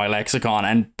to be in my lexicon,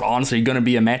 and honestly going to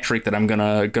be a metric that I'm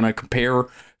gonna compare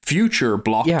future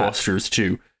blockbusters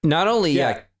to. Not only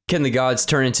can the gods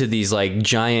turn into these like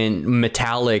giant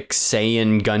metallic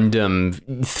Saiyan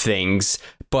Gundam things,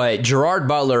 but Gerard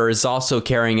Butler is also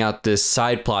carrying out this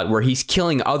side plot where he's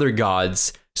killing other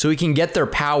gods so he can get their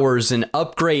powers and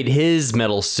upgrade his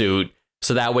metal suit,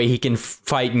 so that way he can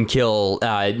fight and kill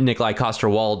Nikolai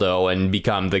Coster-Waldau and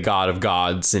become the god of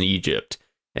gods in Egypt.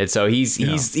 And so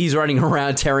he's running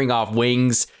around tearing off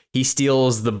wings. He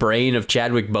steals the brain of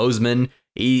Chadwick Boseman.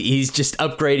 He's just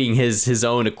upgrading his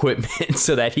own equipment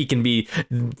so that he can be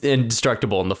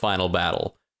indestructible in the final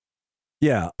battle.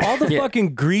 Yeah, all the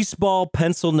fucking greaseball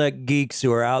pencil neck geeks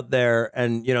who are out there,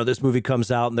 and you know, this movie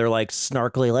comes out and they're like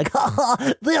snarkily like,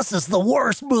 this is the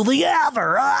worst movie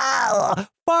ever.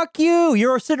 Fuck you.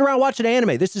 You're sitting around watching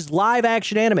anime. This is live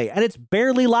action anime, and it's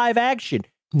barely live action.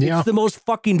 Yeah. It's the most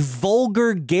fucking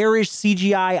vulgar, garish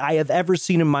CGI I have ever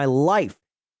seen in my life.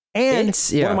 And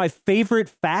one of my favorite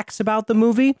facts about the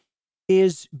movie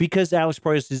is because Alex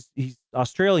Proyas he's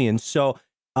Australian, so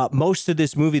most of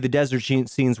this movie, the desert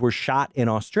scenes, were shot in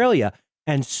Australia.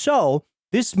 And so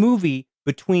this movie,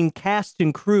 between cast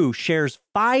and crew, shares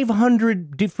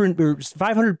 500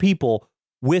 people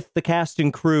with the cast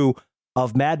and crew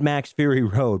of Mad Max Fury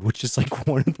Road, which is like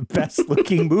one of the best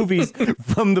looking movies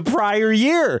from the prior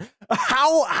year.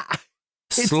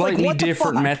 Slightly like,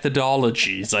 different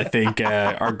methodologies, I think,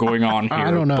 are going on here.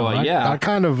 I don't know. But I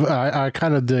kind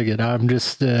of dig it. I'm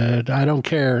just, I don't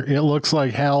care. It looks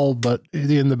like hell, but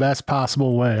in the best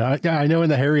possible way. I know in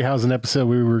the Harryhausen episode,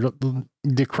 we were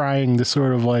decrying the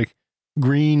sort of like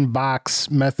green box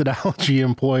methodology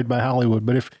employed by Hollywood.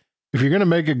 But if you're going to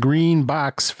make a green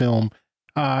box film,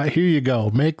 here you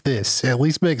go. Make this. At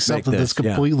least make something that's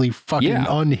completely fucking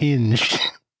unhinged.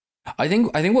 I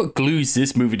think what glues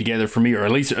this movie together for me, or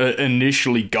at least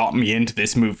initially got me into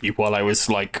this movie while I was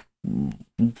like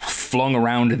flung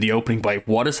around in the opening by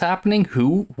what is happening?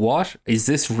 Who? What? Is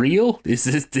this real? Is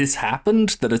this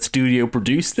happened? That a studio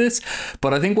produced this?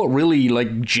 But I think what really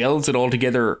like gels it all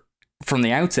together from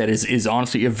the outset is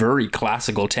honestly a very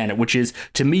classical tenet, which is,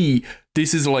 to me,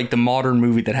 this is like the modern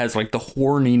movie that has like the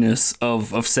horniness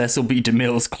of Cecil B.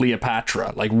 DeMille's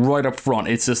Cleopatra. Like right up front,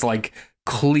 it's just like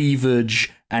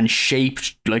cleavage and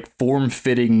shaped like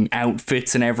form-fitting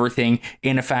outfits and everything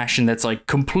in a fashion that's like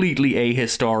completely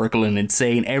ahistorical and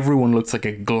insane. Everyone looks like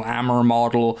a glamour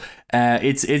model.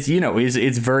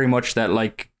 It's very much that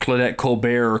like Claudette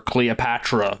Colbert or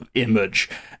Cleopatra image.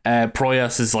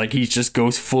 Proyas is like, he just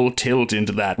goes full tilt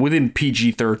into that within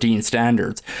PG-13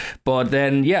 standards. But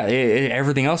then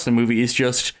everything else in the movie is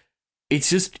just, it's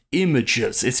just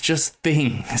images. It's just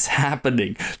things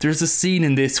happening. There's a scene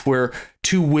in this where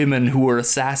two women who are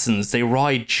assassins, they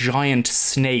ride giant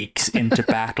snakes into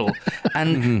battle,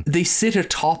 and they sit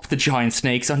atop the giant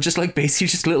snakes on just like basically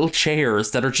just little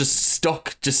chairs that are just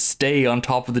stuck, just stay on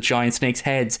top of the giant snakes'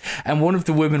 heads. And one of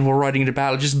the women while riding into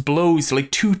battle just blows,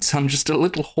 like toots on just a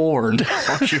little horn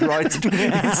while she rides it.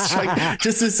 It's like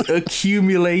just this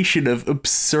accumulation of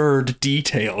absurd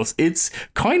details. It's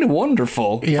kind of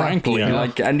wonderful, frankly.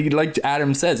 Like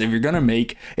Adam says, if you're gonna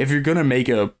make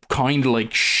a kind of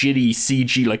like shitty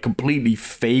CG, like completely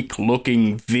fake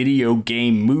looking video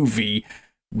game movie,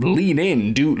 lean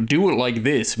in, do it like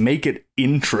this, make it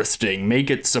interesting, make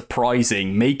it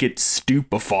surprising, make it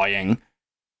stupefying.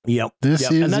 And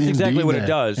that's exactly what it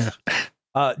does.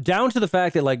 Down to the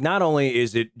fact that, like, not only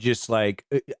is it just like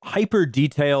hyper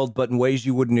detailed, but in ways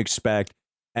you wouldn't expect,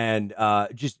 and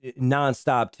just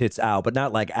nonstop tits out, but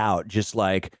not like out, just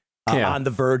like on the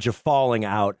verge of falling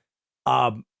out.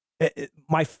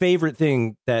 My favorite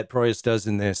thing that Proyas does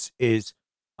in this is,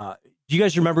 do you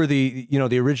guys remember the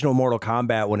original Mortal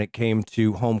Kombat when it came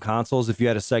to home consoles? If you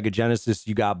had a Sega Genesis,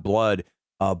 you got blood,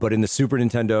 but in the Super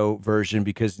Nintendo version,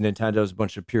 because Nintendo's a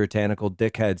bunch of puritanical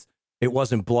dickheads, it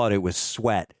wasn't blood, it was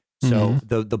sweat. So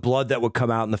the blood that would come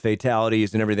out in the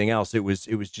fatalities and everything else, it was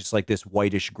just like this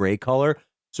whitish gray color.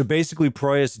 So basically,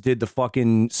 Proyas did the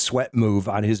fucking sweat move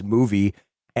on his movie.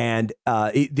 And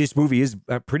this movie is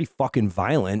pretty fucking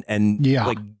violent, and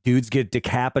like dudes get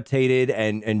decapitated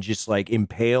and just like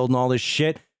impaled and all this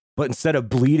shit. But instead of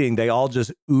bleeding, they all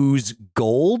just ooze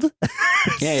gold.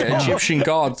 Egyptian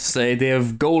gods say they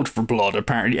have gold for blood.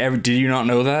 Apparently, did you not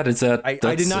know that? Is that I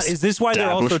did not? Is this why they're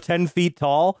also 10 feet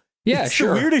tall? Yeah, it's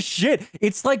sure. The weirdest shit.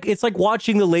 It's like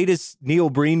watching the latest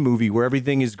Neil Breen movie where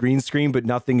everything is green screen, but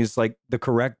nothing is like the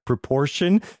correct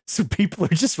proportion. So people are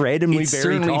just randomly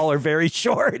very tall or very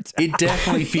short. It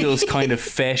definitely feels kind of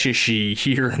fetishy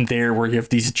here and there, where you have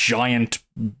these giant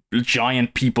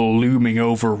people looming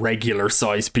over regular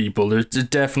sized people.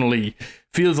 It definitely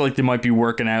feels like they might be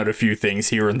working out a few things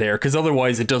here and there, because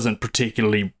otherwise it doesn't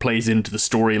particularly plays into the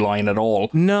storyline at all.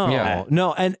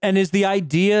 No. And is the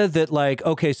idea that, like,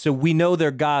 okay, so we know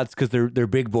they're gods because they're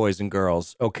big boys and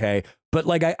girls, okay, but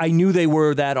like I knew they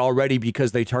were that already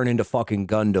because they turn into fucking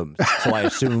Gundams, so I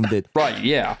assumed that. Right,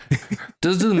 yeah.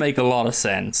 Doesn't make a lot of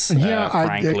sense,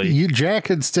 frankly. Jack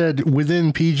had said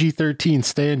within PG-13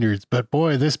 standards, but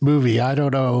boy, this movie, I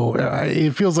don't know,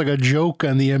 it feels like a joke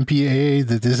on the MPAA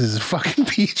that this is a fucking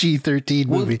PG-13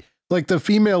 movie. Like, the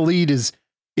female lead is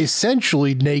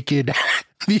essentially naked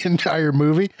the entire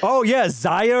movie. Oh yeah,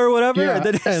 Zaya or whatever.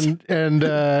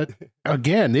 And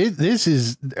again, this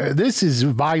is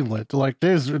violent. Like,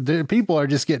 people are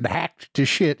just getting hacked to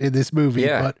shit in this movie.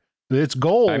 But it's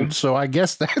gold, so I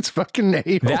guess that's fucking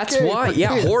A-okay. That's why.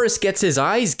 Horace gets his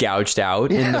eyes gouged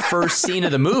out in the first scene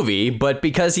of the movie, but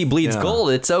because he bleeds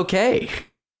gold, it's okay.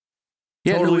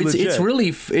 Yeah, totally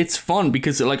it's fun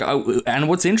because, like, and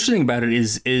what's interesting about it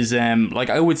is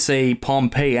like, I would say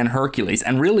Pompeii and Hercules,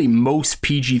 and really most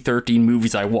PG-13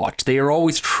 movies I watch, they are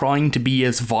always trying to be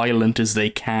as violent as they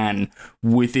can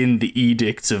within the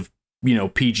edicts of,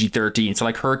 PG-13. So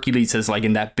like Hercules has, like,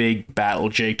 in that big battle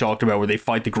Jake talked about where they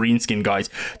fight the greenskin guys,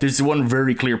 there's one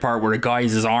very clear part where a guy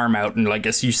has his arm out, and like,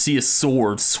 as you see a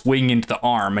sword swing into the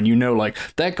arm, and like,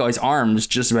 that guy's arm is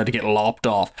just about to get lopped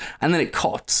off, and then it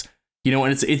cuts. And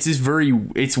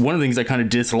it's one of the things I kind of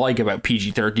dislike about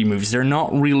PG-13 movies. They're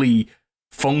not really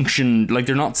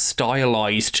they're not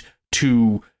stylized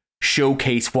to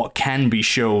showcase what can be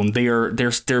shown. They're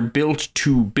built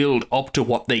to build up to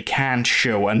what they can't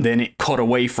show, and then it cut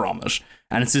away from it.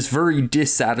 And it's this very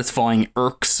dissatisfying,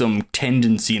 irksome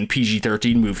tendency in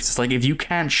PG-13 movies. It's like, if you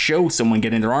can't show someone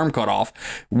getting their arm cut off,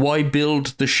 why build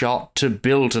the shot to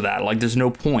build to that? Like, there's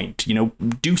no point.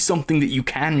 Do something that you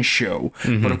can show.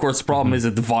 But of course, the problem is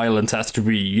that the violence has to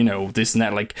be, this and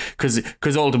that. Like,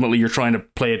 because ultimately you're trying to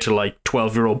play it to, like,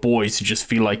 12-year-old boys who just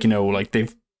feel like, like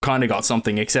they've kind of got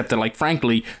something, except that, like,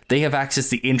 frankly, they have access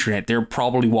to the internet. They're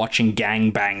probably watching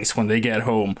gangbangs when they get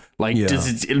home. Like,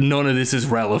 none of this is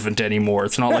relevant anymore.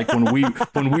 It's not like when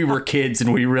we were kids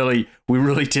and we really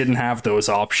didn't have those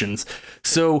options.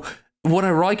 So what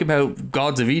I like about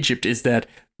Gods of Egypt is that,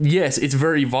 yes, it's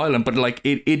very violent, but like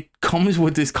it comes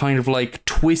with this kind of like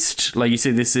twist, like you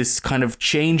say, this kind of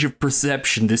change of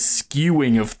perception, this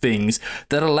skewing of things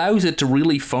that allows it to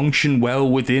really function well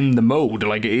within the mode.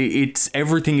 Like, it's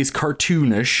everything is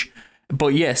cartoonish,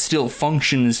 but yes, still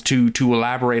functions to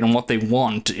elaborate on what they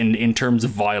want in terms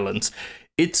of violence.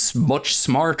 It's much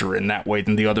smarter in that way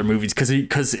than the other movies,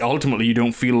 because ultimately you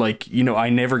don't feel like, I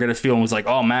never get a feeling was like,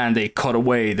 oh man, they cut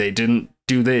away, they didn't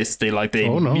do this. They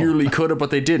nearly could have,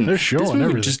 but they didn't. This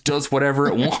movie just does whatever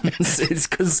it wants. It's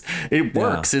because it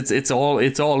works. Yeah. It's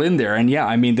all in there. And yeah,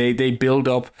 I mean, they build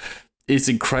up this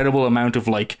incredible amount of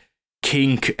like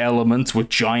kink elements with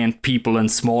giant people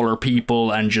and smaller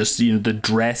people, and just, you know, the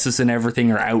dresses and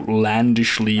everything are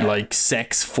outlandishly like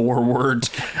sex forward.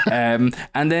 And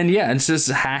then yeah, it's just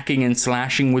hacking and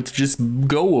slashing with just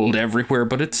gold everywhere,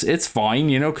 but it's fine,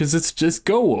 you know, because it's just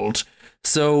gold.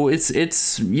 So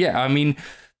it's yeah, I mean,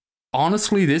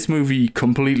 honestly, this movie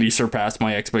completely surpassed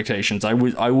my expectations. I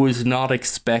was not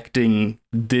expecting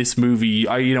this movie.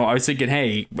 I was thinking,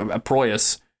 hey,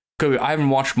 Proyas, I haven't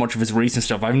watched much of his recent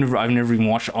stuff. I've never even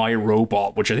watched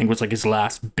iRobot, which I think was like his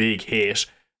last big hit.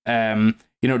 You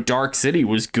know, Dark City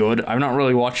was good. I've not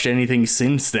really watched anything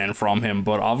since then from him,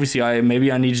 but obviously I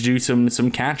need to do some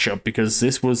catch up, because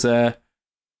this was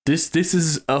this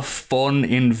is a fun,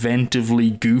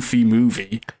 inventively goofy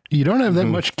movie. You don't have that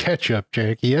much catch up,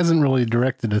 Jake. He hasn't really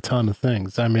directed a ton of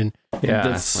things. I mean, I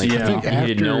think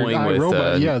after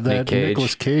iRobot, that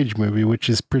Nicolas Cage movie, which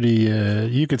is pretty,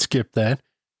 you could skip that.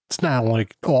 It's not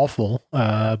like awful,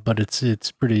 but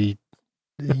it's pretty,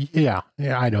 yeah,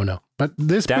 I don't know. But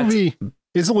this movie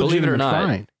is a legitimate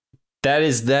fine. That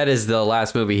is the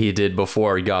last movie he did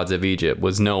before Gods of Egypt,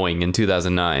 was Knowing in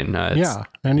 2009.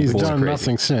 And he's done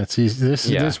nothing since.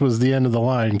 This was the end of the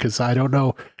line, because I don't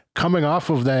know, coming off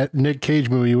of that Nick Cage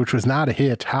movie, which was not a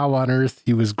hit, how on earth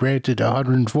he was granted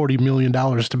 $140 million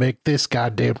to make this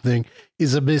goddamn thing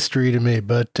is a mystery to me.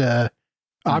 But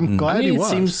I'm glad he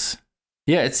was.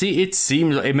 Yeah, it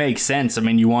seems it makes sense. I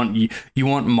mean, you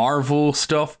want Marvel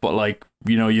stuff, but like,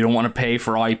 you know, you don't want to pay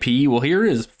for IP. Well, here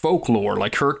is folklore,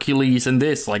 like Hercules and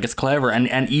this, like, it's clever. And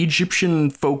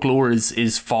Egyptian folklore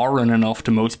is foreign enough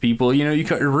to most people. You know, you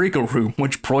got Eureka Room,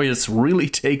 which Proyas really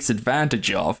takes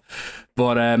advantage of.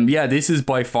 But yeah, this is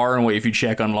by far and away, if you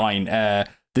check online,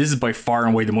 this is by far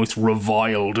and away the most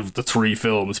reviled of the three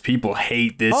films. People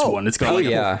hate this one. It's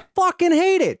got fucking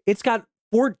hate it. It's got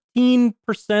 14%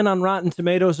 on Rotten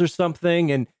Tomatoes or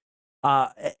something, and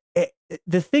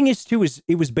the thing is too is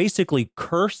it was basically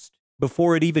cursed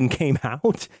before it even came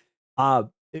out.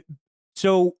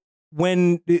 So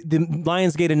when the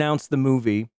Lionsgate announced the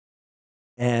movie,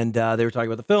 and they were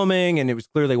talking about the filming, and it was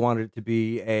clear they wanted it to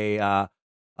be a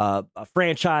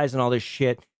franchise and all this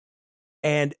shit,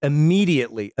 and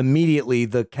immediately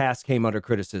the cast came under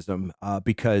criticism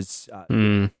because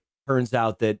it turns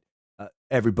out that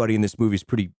everybody in this movie is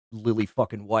pretty lily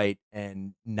fucking white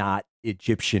and not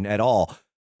Egyptian at all.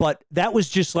 But that was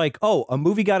just like, oh, a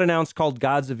movie got announced called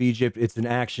Gods of Egypt. It's an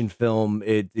action film.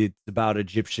 It's about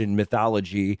Egyptian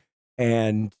mythology,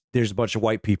 and there's a bunch of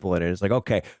white people in it. It's like,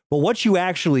 okay, but what you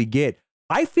actually get,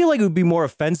 I feel like it would be more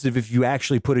offensive if you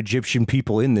actually put Egyptian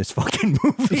people in this fucking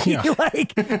movie. Yeah.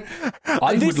 Like,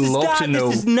 I would love to know.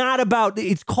 This is not about.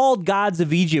 It's called Gods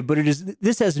of Egypt, but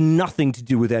this has nothing to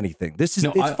do with anything. It's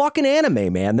fucking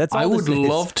anime, man. That's all I would this is.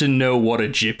 love to know what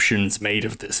Egyptians made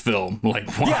of this film. Like,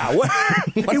 what? Yeah,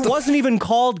 it wasn't even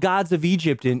called Gods of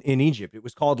Egypt in Egypt. It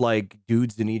was called like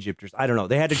Dudes in Egypt, or I don't know.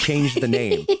 They had to change the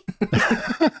name.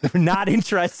 They're not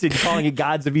interested in calling it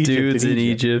Gods of Egypt. Dudes in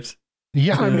Egypt.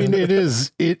 Yeah, I mean, it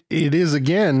is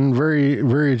again very,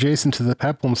 very adjacent to the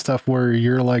Peplum stuff, where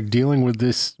you're like dealing with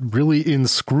this really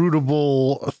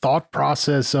inscrutable thought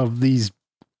process of these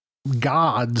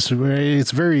gods.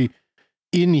 It's very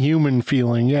inhuman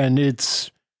feeling, and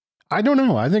I don't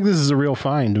know. I think this is a real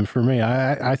find for me.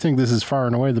 I think this is far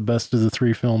and away the best of the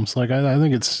three films. Like, I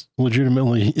think it's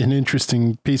legitimately an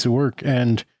interesting piece of work,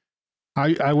 and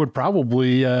I would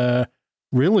probably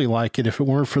really like it if it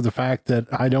weren't for the fact that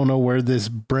I don't know where this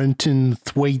Brenton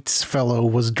Thwaites fellow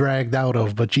was dragged out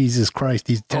of, but Jesus Christ,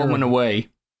 he's terrible. Home and Away.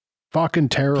 Fucking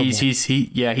terrible.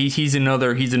 He's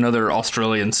another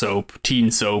Australian teen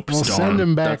soap. Well, star. send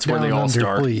him back That's down where they all under,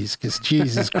 start. please, because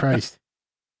Jesus Christ.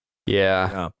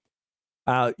 Yeah.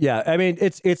 Yeah. I mean,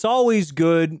 it's always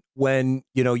good when,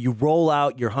 you know, you roll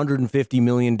out your $150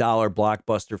 million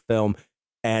blockbuster film,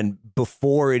 and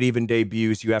before it even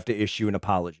debuts, you have to issue an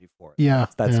apology for it. Yeah,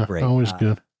 that's great. Always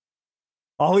good.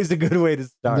 Always a good way to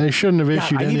start. They shouldn't have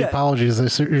issued any apologies.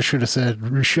 They should have said,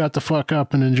 "Shut the fuck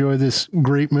up and enjoy this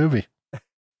great movie."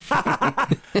 Yeah,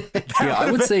 I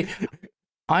would say,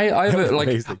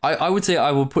 I would say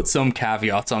I will put some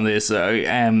caveats on this.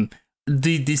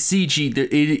 The CG,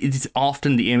 it's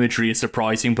often the imagery is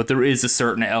surprising, but there is a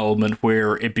certain element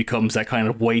where it becomes that kind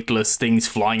of weightless things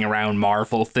flying around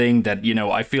Marvel thing that, you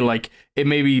know, I feel like it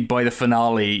maybe by the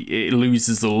finale it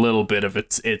loses a little bit of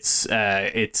its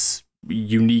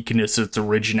uniqueness, its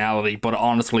originality. But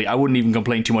honestly, I wouldn't even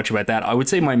complain too much about that. I would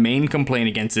say my main complaint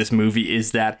against this movie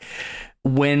is that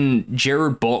when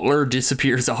Jared Butler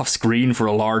disappears off screen for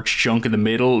a large chunk in the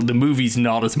middle, the movie's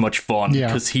not as much fun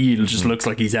because he just looks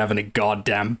like he's having a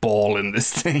goddamn ball in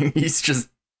this thing. He's just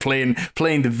playing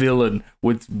the villain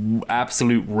with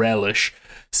absolute relish.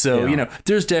 So,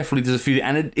 there's a few,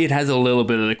 and it has a little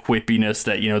bit of the quippiness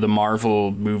that, the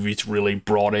Marvel movies really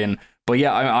brought in. But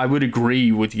yeah, I would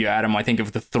agree with you, Adam. I think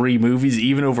of the three movies,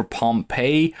 even over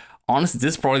Pompeii, honestly,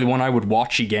 this is probably the one I would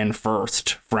watch again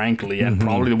first, frankly, and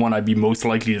probably the one I'd be most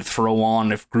likely to throw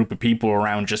on if a group of people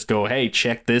around just go, hey,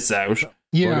 check this out.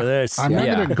 Yeah, I'm not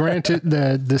going to grant it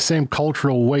the same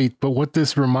cultural weight, but what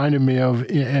this reminded me of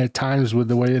at times with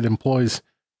the way it employs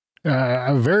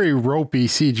a very ropey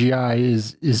CGI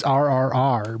is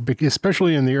RRR,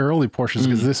 especially in the early portions,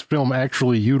 because this film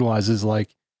actually utilizes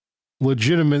like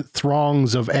legitimate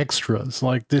throngs of extras.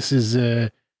 Like this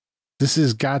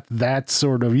has got that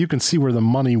sort of, you can see where the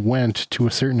money went to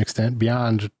a certain extent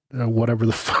beyond whatever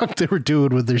the fuck they were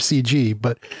doing with their CG.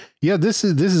 But yeah, this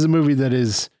is a movie that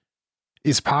is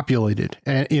populated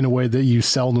in a way that you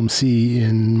seldom see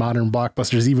in modern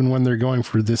blockbusters, even when they're going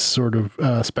for this sort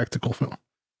of spectacle film.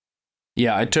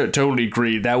 Yeah, I totally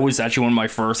agree. That was actually one of my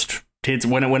first hits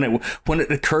when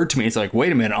it occurred to me. It's like,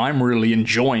 wait a minute, I'm really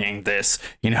enjoying this.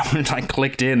 And I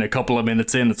clicked in a couple of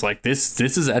minutes in. It's like this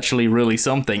is actually really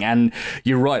something. And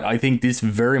you're right. I think this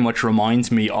very much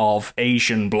reminds me of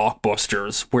Asian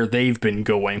blockbusters where they've been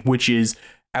going, which is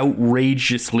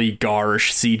outrageously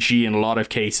garish CG in a lot of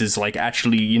cases, like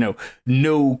actually,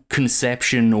 no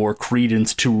conception or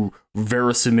credence to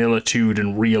verisimilitude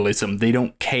and realism. They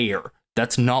don't care.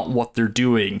 That's not what they're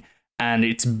doing, and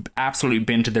it's absolutely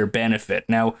been to their benefit.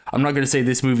 Now, I'm not going to say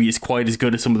this movie is quite as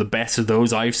good as some of the best of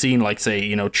those I've seen, like,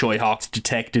 say, Choi Hawk's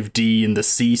Detective D and the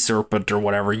Sea Serpent or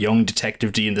whatever, Young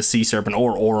Detective D and the Sea Serpent,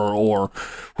 or,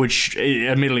 which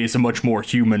admittedly is a much more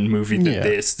human movie than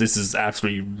this. This is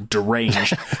absolutely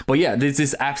deranged. But yeah, this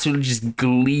is absolutely just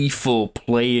gleeful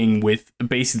playing with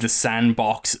basically the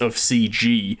sandbox of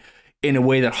CG in a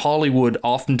way that Hollywood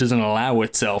often doesn't allow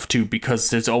itself to, because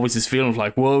there's always this feeling of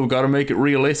like, whoa, we've got to make it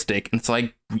realistic. And it's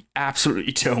like, we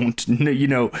absolutely don't.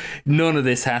 None of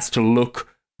this has to look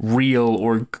real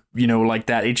or, like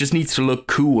that. It just needs to look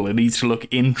cool. It needs to look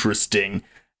interesting.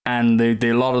 And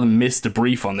a lot of them missed the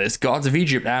brief on this. Gods of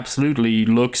Egypt absolutely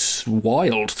looks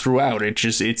wild throughout.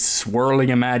 It's swirling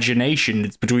imagination.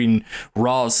 It's between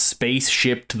Ra's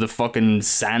spaceship to the fucking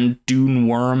sand dune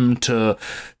worm to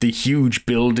the huge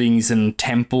buildings and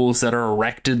temples that are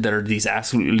erected that are these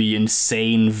absolutely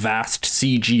insane, vast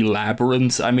CG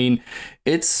labyrinths. I mean,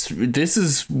 this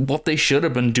is what they should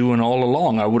have been doing all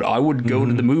along. I would go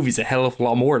to the movies a hell of a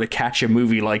lot more to catch a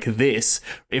movie like this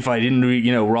if I didn't,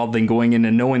 rather than going in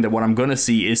and knowing that what I'm going to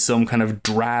see is some kind of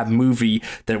drab movie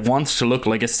that wants to look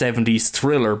like a 70s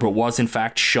thriller but was in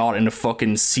fact shot in a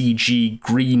fucking CG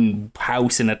green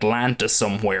house in Atlanta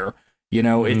somewhere.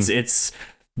 It's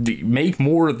make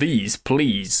more of these,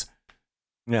 please.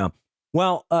 Yeah.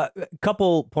 Well, a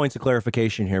couple points of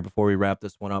clarification here before we wrap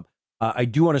this one up. I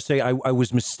do want to say I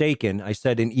was mistaken. I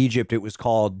said in Egypt it was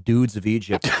called Dudes of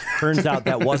Egypt. Turns out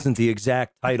that wasn't the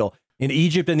exact title. In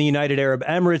Egypt and the United Arab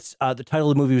Emirates, the title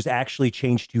of the movie was actually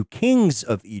changed to Kings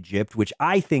of Egypt, which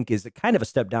I think is kind of a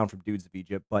step down from Dudes of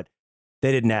Egypt, but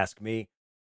they didn't ask me.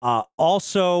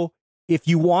 Also, if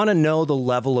you want to know the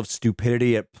level of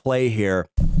stupidity at play here,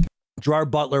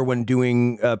 Gerard Butler, when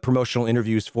doing promotional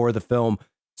interviews for the film,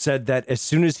 said that as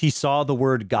soon as he saw the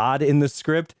word God in the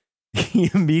script,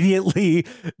 he immediately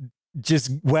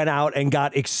just went out and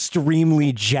got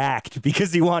extremely jacked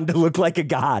because he wanted to look like a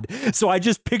god. So I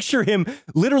just picture him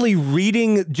literally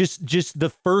reading just the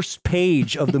first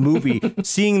page of the movie,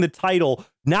 seeing the title,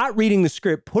 not reading the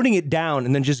script, putting it down,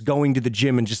 and then just going to the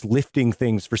gym and just lifting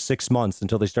things for 6 months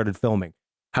until they started filming.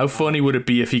 How funny would it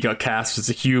be if he got cast as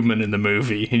a human in the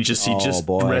movie? He just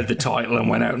read the title and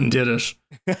went out and did it.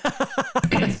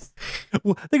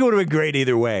 Well, I think it would have been great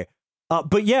either way.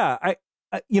 But yeah, I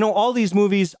all these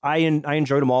movies, I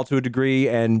enjoyed them all to a degree,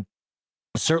 and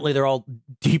certainly they're all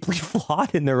deeply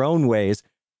flawed in their own ways.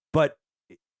 But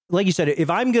like you said, if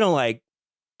I'm gonna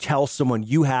tell someone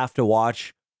you have to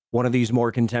watch one of these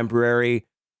more contemporary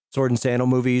sword and sandal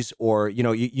movies, or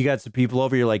you got some people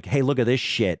over, you're like, hey, look at this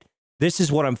shit. This is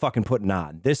what I'm fucking putting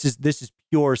on. This is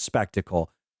pure spectacle.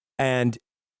 And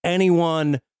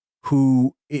anyone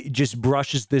who just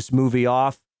brushes this movie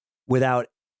off without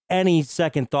any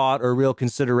second thought or real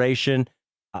consideration,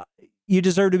 you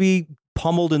deserve to be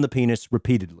pummeled in the penis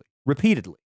repeatedly,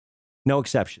 no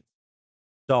exceptions.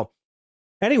 So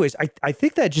anyways, I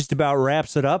think that just about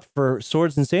wraps it up for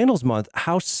Swords and Sandals month.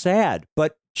 How sad.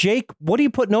 But Jake, what are you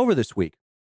putting over this week?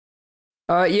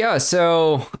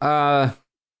 So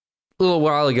little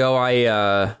while ago,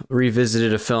 I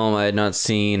revisited a film I had not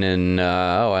seen in,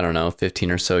 I don't know,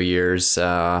 15 or so years.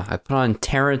 I put on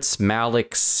Terrence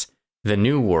Malick's The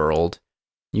New World.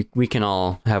 We can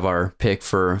all have our pick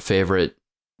for favorite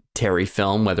Terry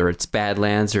film, whether it's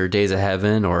Badlands or Days of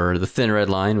Heaven or The Thin Red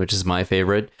Line, which is my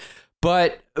favorite.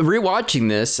 But rewatching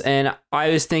this, and I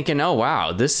was thinking, oh,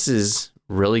 wow, this is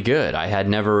really good. I had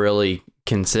never really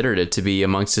considered it to be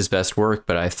amongst his best work,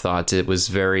 but I thought it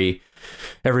was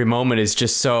every moment is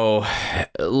just so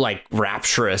like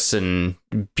rapturous and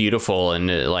beautiful. And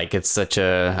it's such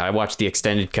I watched the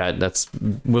extended cut that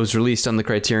was released on the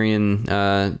Criterion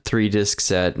 3-disc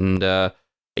set. And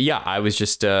I was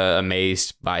just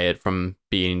amazed by it from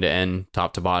beginning to end,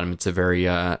 top to bottom. It's a very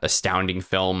astounding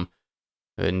film.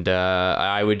 And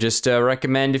I would just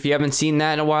recommend, if you haven't seen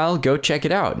that in a while, go check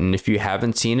it out. And if you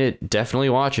haven't seen it, definitely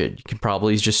watch it. You can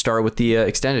probably just start with the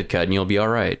extended cut and you'll be all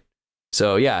right.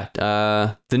 So yeah,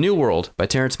 The New World by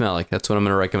Terrence Malick. That's what I'm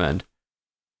going to recommend.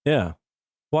 Yeah.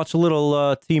 Watch a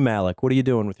little T. Malick. What are you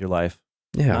doing with your life?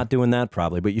 Yeah. Not doing that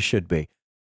probably, but you should be.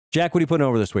 Jack, what are you putting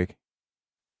over this week?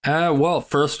 Well,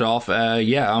 first off,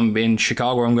 I'm in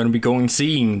Chicago. I'm going to be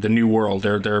seeing The New World.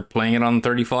 They're playing it on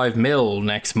 35 mil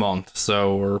next month.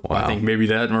 So, I think maybe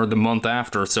that or the month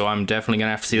after. So I'm definitely going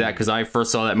to have to see that because I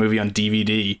first saw that movie on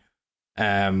DVD.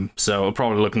 So it'll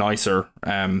probably look nicer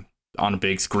on a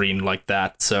big screen like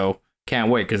that. So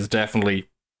can't wait because definitely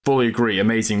fully agree.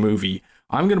 Amazing movie.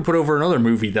 I'm going to put over another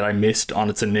movie that I missed on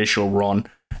its initial run.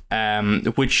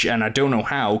 Which, and I don't know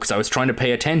how, because I was trying to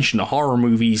pay attention to horror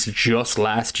movies just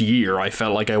last year. I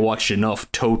felt like I watched enough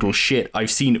total shit.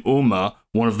 I've seen Uma,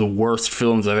 one of the worst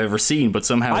films I've ever seen, but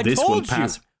somehow this one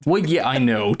passed. Well, yeah, I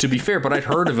know, to be fair, but I'd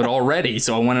heard of it already,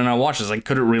 so I went and I watched it. I was like,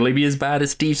 could it really be as bad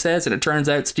as Steve says? And it turns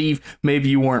out, Steve, maybe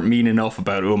you weren't mean enough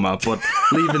about Uma, but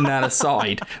leaving that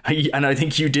aside, and I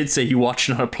think you did say you watched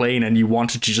it on a plane and you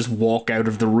wanted to just walk out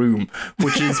of the room,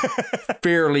 which is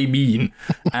fairly mean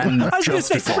and I was going to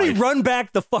say, somebody run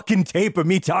back the fucking tape of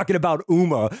me talking about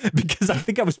Uma, because I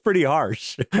think I was pretty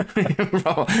harsh.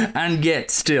 And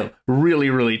yet, still, really,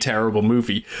 really terrible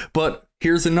movie. But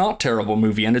here's a not terrible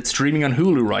movie, and it's streaming on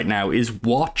Hulu right now, is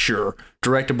Watcher,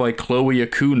 directed by Chloe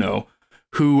Okuno,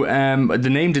 who, the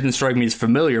name didn't strike me as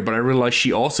familiar, but I realized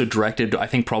she also directed, I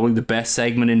think, probably the best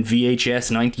segment in VHS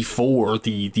 94,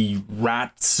 the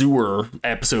rat sewer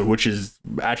episode, which is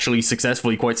actually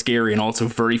successfully quite scary and also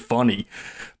very funny.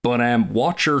 But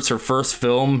Watcher's her first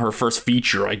film, her first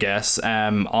feature, I guess,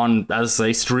 on, as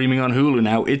I say, streaming on Hulu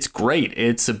now. It's great.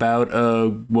 It's about a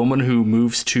woman who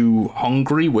moves to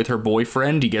Hungary with her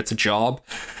boyfriend. He gets a job,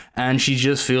 and she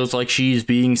just feels like she's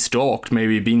being stalked,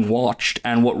 maybe being watched.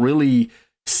 And what really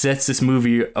sets this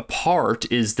movie apart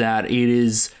is that it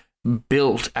is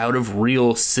built out of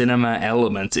real cinema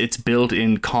elements. It's built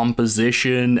in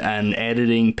composition and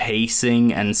editing,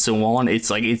 pacing, and so on.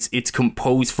 It's like it's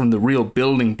composed from the real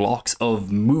building blocks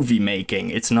of movie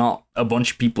making. It's not a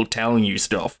bunch of people telling you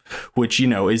stuff, which, you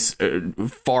know, is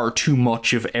far too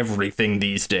much of everything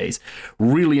these days.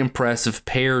 Really impressive,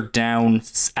 pared down,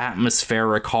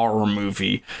 atmospheric horror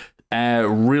movie.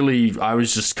 Really, I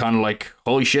was just kind of like,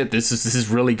 holy shit, this is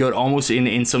really good. Almost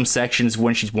in some sections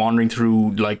when she's wandering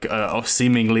through like a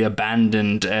seemingly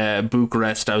abandoned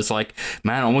Bucharest, I was like,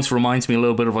 man, almost reminds me a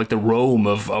little bit of like the Rome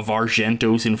of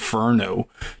Argento's Inferno.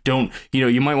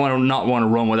 You might not want to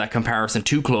run with that comparison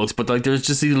too close, but like there's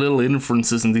just these little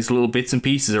inferences and these little bits and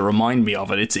pieces that remind me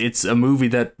of it. It's a movie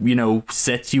that, you know,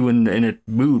 sets you in a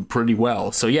mood pretty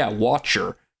well. So yeah,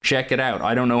 Watcher. Check it out.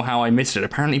 I don't know how I missed it.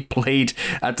 Apparently played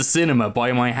at the cinema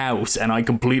by my house, and I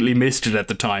completely missed it at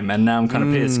the time. And now I'm kind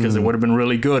of pissed because it would have been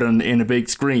really good in a big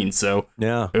screen. So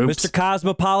yeah, oops. Mr.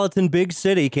 Cosmopolitan Big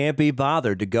City can't be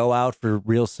bothered to go out for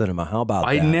real cinema. How about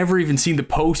that? I never even seen the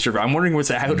poster. I'm wondering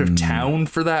what's out of town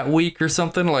for that week or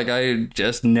something. Like I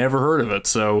just never heard of it.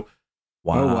 So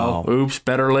wow. Oh well. Oops.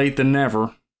 Better late than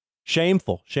never.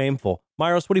 Shameful.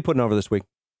 Myros, what are you putting over this week?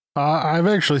 I've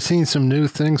actually seen some new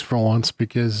things for once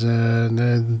because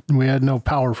we had no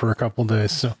power for a couple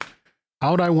days. So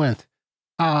out I went.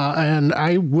 And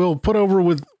I will put over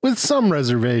with some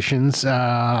reservations,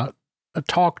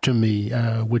 Talk to Me,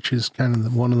 which is kind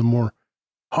of one of the more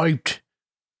hyped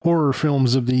horror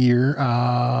films of the year.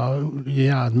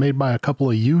 Made by a couple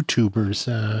of YouTubers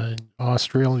in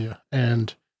Australia.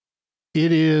 And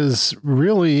it is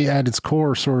really at its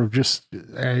core sort of just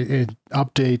an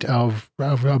update of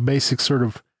a basic sort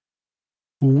of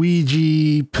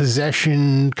Ouija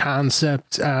possession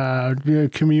concept,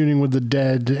 communing with the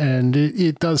dead. And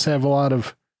it does have a lot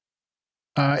of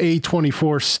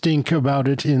A24 stink about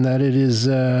it in that it is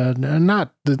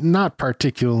not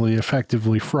particularly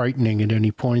effectively frightening at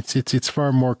any points. It's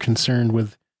far more concerned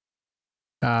with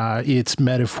its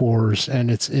metaphors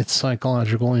and its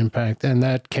psychological impact, and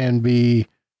that can be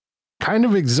kind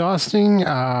of exhausting.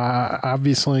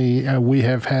 Obviously, we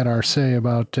have had our say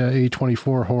about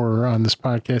A24 horror on this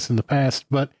podcast in the past,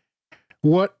 but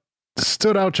what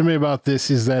stood out to me about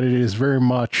this is that it is very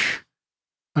much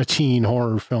a teen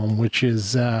horror film, which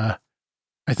is, I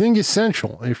think,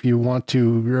 essential if you want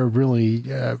to really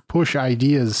push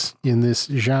ideas in this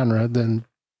genre. Then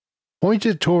point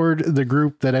it toward the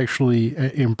group that actually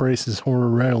embraces horror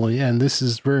readily, and this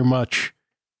is very much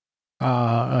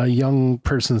a young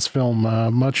person's film,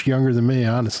 much younger than me,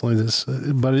 honestly.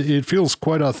 But it feels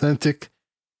quite authentic.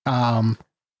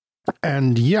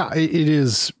 And yeah, it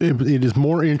is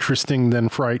more interesting than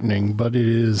frightening, but it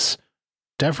is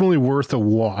definitely worth a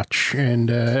watch. And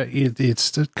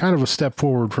it's kind of a step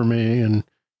forward for me in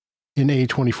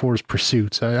A24's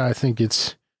pursuits. I think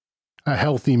it's a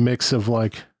healthy mix of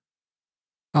like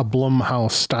a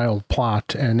Blumhouse style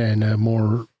plot and a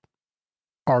more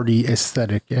arty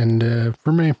aesthetic. And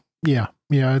for me, yeah,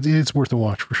 it's worth a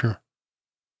watch for sure.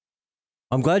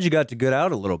 I'm glad you got to get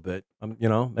out a little bit.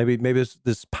 Maybe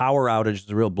this power outage is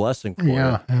a real blessing for you.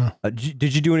 Yeah.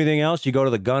 Did you do anything else? You go to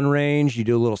the gun range? You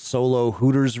do a little solo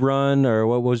Hooters run, or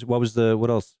what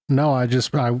else? No,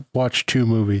 I watched 2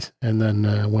 movies and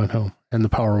then went home, and the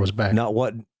power was back. Not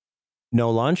what? No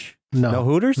lunch? No. No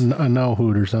Hooters? No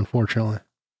Hooters, unfortunately.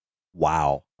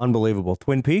 Wow, unbelievable.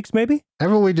 Twin Peaks, maybe?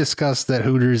 Haven't we discussed that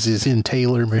Hooters is in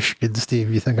Taylor, Michigan,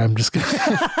 Steve? You think I'm just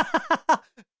kidding?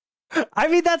 I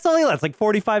mean, that's like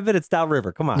 45 minutes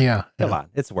downriver. Come on. Yeah. Come on.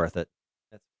 It's worth it.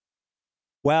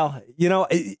 Well,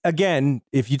 again,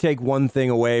 if you take one thing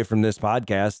away from this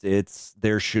podcast,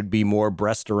 there should be more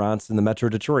restaurants in the Metro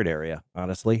Detroit area,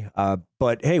 honestly.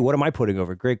 But hey, what am I putting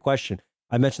over? Great question.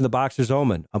 I mentioned the Boxer's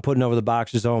Omen. I'm putting over the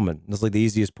Boxer's Omen. It's like the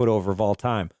easiest put over of all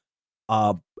time.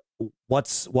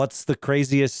 What's the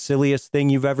craziest, silliest thing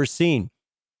you've ever seen?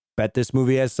 Bet this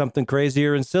movie has something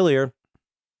crazier and sillier.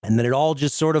 And then it all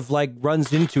just sort of like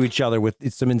runs into each other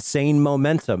with some insane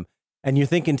momentum. And you're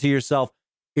thinking to yourself,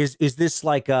 is this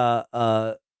like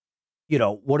one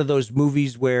of those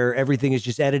movies where everything is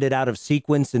just edited out of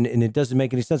sequence and it doesn't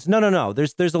make any sense? No.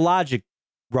 There's a logic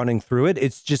running through it.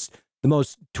 It's just the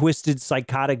most twisted,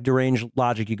 psychotic, deranged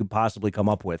logic you could possibly come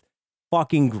up with.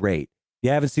 Fucking great. If you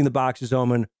haven't seen The Boxer's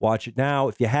Omen, watch it now.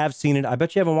 If you have seen it, I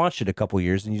bet you haven't watched it in a couple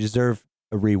years and you deserve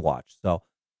a rewatch. So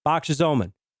Boxer's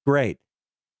Omen, great.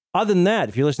 Other than that,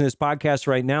 if you're listening to this podcast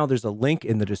right now, there's a link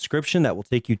in the description that will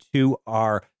take you to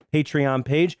our Patreon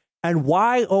page. And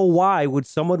why, oh, why would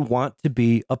someone want to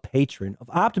be a patron of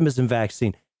Optimism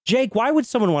Vaccine? Jake, why would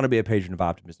someone want to be a patron of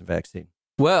Optimism Vaccine?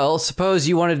 Well, suppose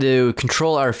you wanted to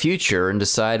control our future and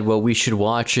decide what we should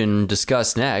watch and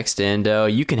discuss next, and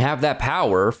you can have that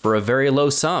power for a very low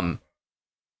sum.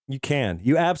 You can.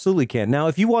 You absolutely can. Now,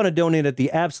 if you want to donate at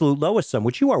the absolute lowest sum,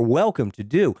 which you are welcome to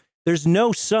do, there's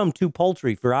no sum too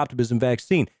paltry for Optimism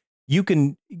Vaccine. You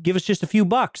can give us just a few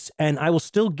bucks, and I will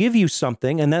still give you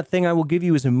something, and that thing I will give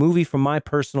you is a movie from my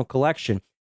personal collection.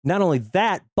 Not only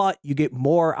that, but you get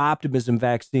more Optimism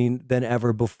Vaccine than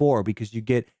ever before because you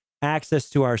get access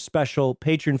to our special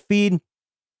patron feed,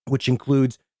 which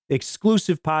includes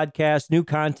exclusive podcasts, new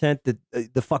content that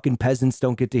the fucking peasants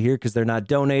don't get to hear because they're not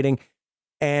donating.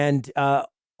 And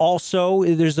also,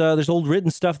 there's old written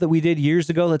stuff that we did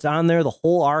years ago that's on there, the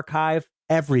whole archive,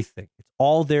 everything. It's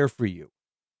all there for you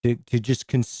to just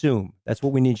consume. That's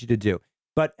what we need you to do.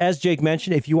 But as Jake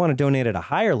mentioned, if you want to donate at a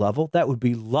higher level, that would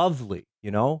be lovely.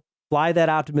 Fly that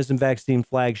Optimism Vaccine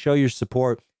flag, show your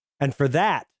support. And for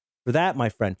that, my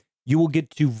friend, you will get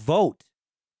to vote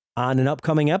on an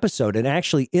upcoming episode. And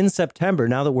actually in September,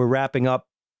 now that we're wrapping up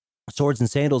Swords and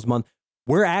Sandals month,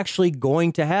 we're actually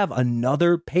going to have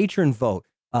another patron vote.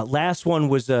 Last one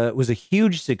was a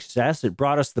huge success. It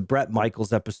brought us the Bret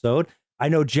Michaels episode. I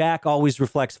know Jack always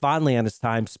reflects fondly on his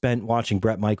time spent watching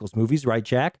Bret Michaels movies, right,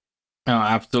 Jack? Oh,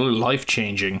 absolutely.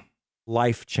 Life-changing.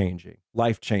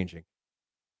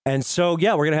 And so,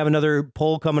 yeah, we're going to have another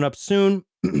poll coming up soon.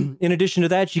 In addition to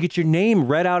that, you get your name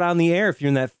read out on the air if you're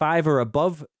in that 5 or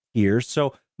above tier.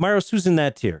 So, Myros, who's in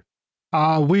that tier?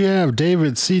 We have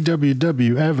David,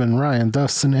 CWW, Evan, Ryan,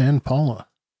 Dustin, and Paula.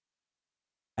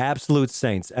 Absolute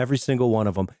saints, every single one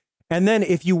of them. And then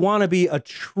if you want to be a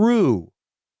true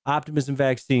Optimism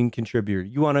Vaccine contributor,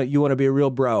 you want to be a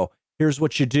real bro, here's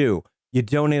what you do. You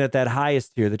donate at that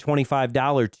highest tier, the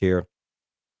 $25 tier.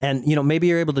 And, maybe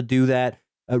you're able to do that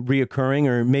reoccurring,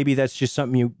 or maybe that's just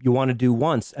something you want to do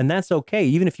once. And that's okay,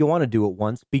 even if you want to do it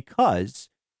once, because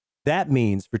That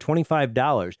means for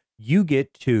 $25, you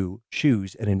get to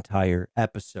choose an entire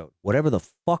episode. Whatever the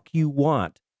fuck you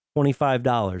want,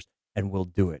 $25, and we'll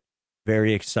do it.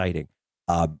 Very exciting.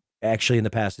 Actually, in the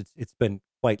past, it's been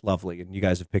quite lovely, and you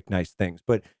guys have picked nice things.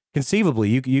 But conceivably,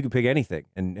 you can pick anything,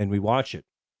 and we watch it.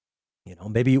 You know,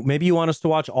 maybe you want us to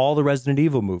watch all the Resident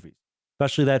Evil movies,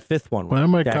 especially that fifth one. Well, it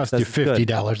might cost you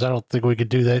 $50. I don't think we could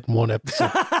do that in one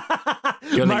episode.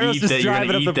 You're gonna eat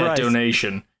that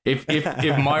donation. If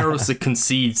Myros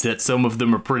concedes that some of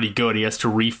them are pretty good, he has to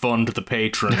refund the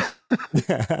patron.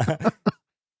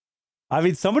 I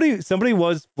mean, somebody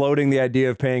was floating the idea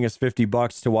of paying us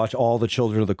 $50 to watch all the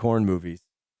Children of the Corn movies.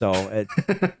 So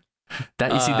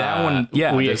that you see that one,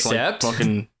 yeah, we accept. Like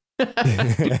fucking.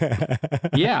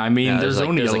 Yeah, I mean, there's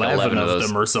only 11 of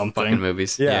them or something.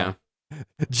 Movies. Yeah.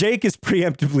 Jake is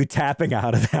preemptively tapping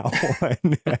out of that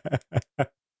one.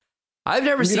 I've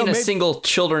never seen a single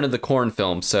Children of the Corn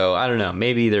film, so I don't know.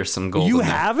 Maybe there's some gold. You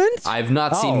haven't? I've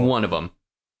not seen one of them.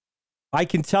 I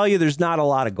can tell you there's not a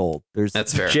lot of gold.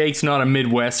 That's fair. Jake's not a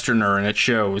Midwesterner, and it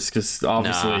shows, because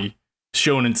obviously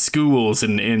shown in schools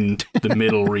in the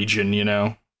middle region, you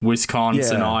know,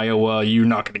 Wisconsin, Iowa, you're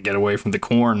not going to get away from the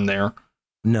corn there.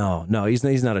 No,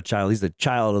 he's not a child. He's a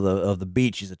child of the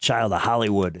beach. He's a child of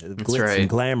Hollywood, glitz and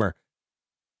glamour.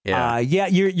 Yeah,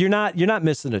 you're not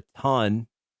missing a ton.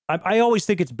 I always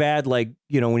think it's bad, like,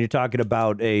 you know, when you're talking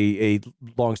about a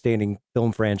longstanding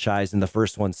film franchise and the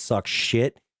first one sucks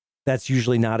shit. That's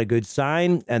usually not a good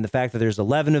sign. And the fact that there's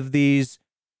 11 of these,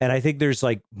 and I think there's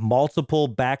like multiple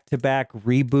back-to-back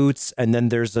reboots, and then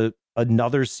there's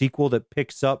another sequel that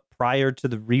picks up prior to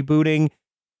the rebooting.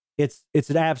 It's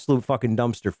an absolute fucking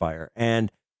dumpster fire.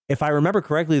 And if I remember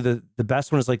correctly, the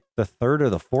best one is like the third or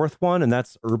the fourth one, and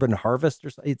that's Urban Harvest or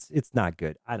something. It's not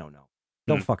good. I don't know.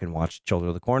 Don't fucking watch Children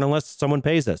of the Corn unless someone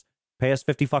pays us. Pay us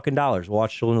 $50 fucking. We'll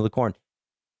watch Children of the Corn.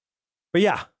 But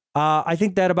yeah, I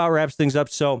think that about wraps things up.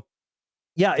 So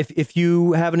yeah, if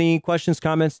you have any questions,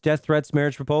 comments, death threats,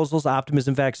 marriage proposals,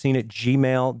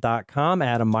 optimismvaccine@gmail.com.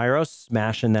 Adam Myros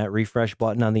smashing that refresh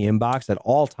button on the inbox at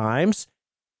all times.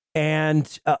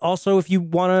 And also, if you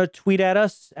want to tweet at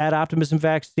us at Optimism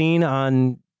Vaccine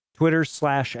on Twitter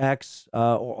 /X,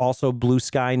 or also Blue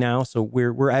Sky now. So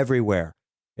we're everywhere.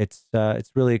 It's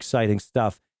really exciting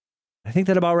stuff. I think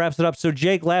that about wraps it up. So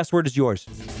Jake, last word is yours.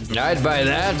 I'd buy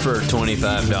that for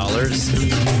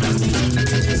 $25.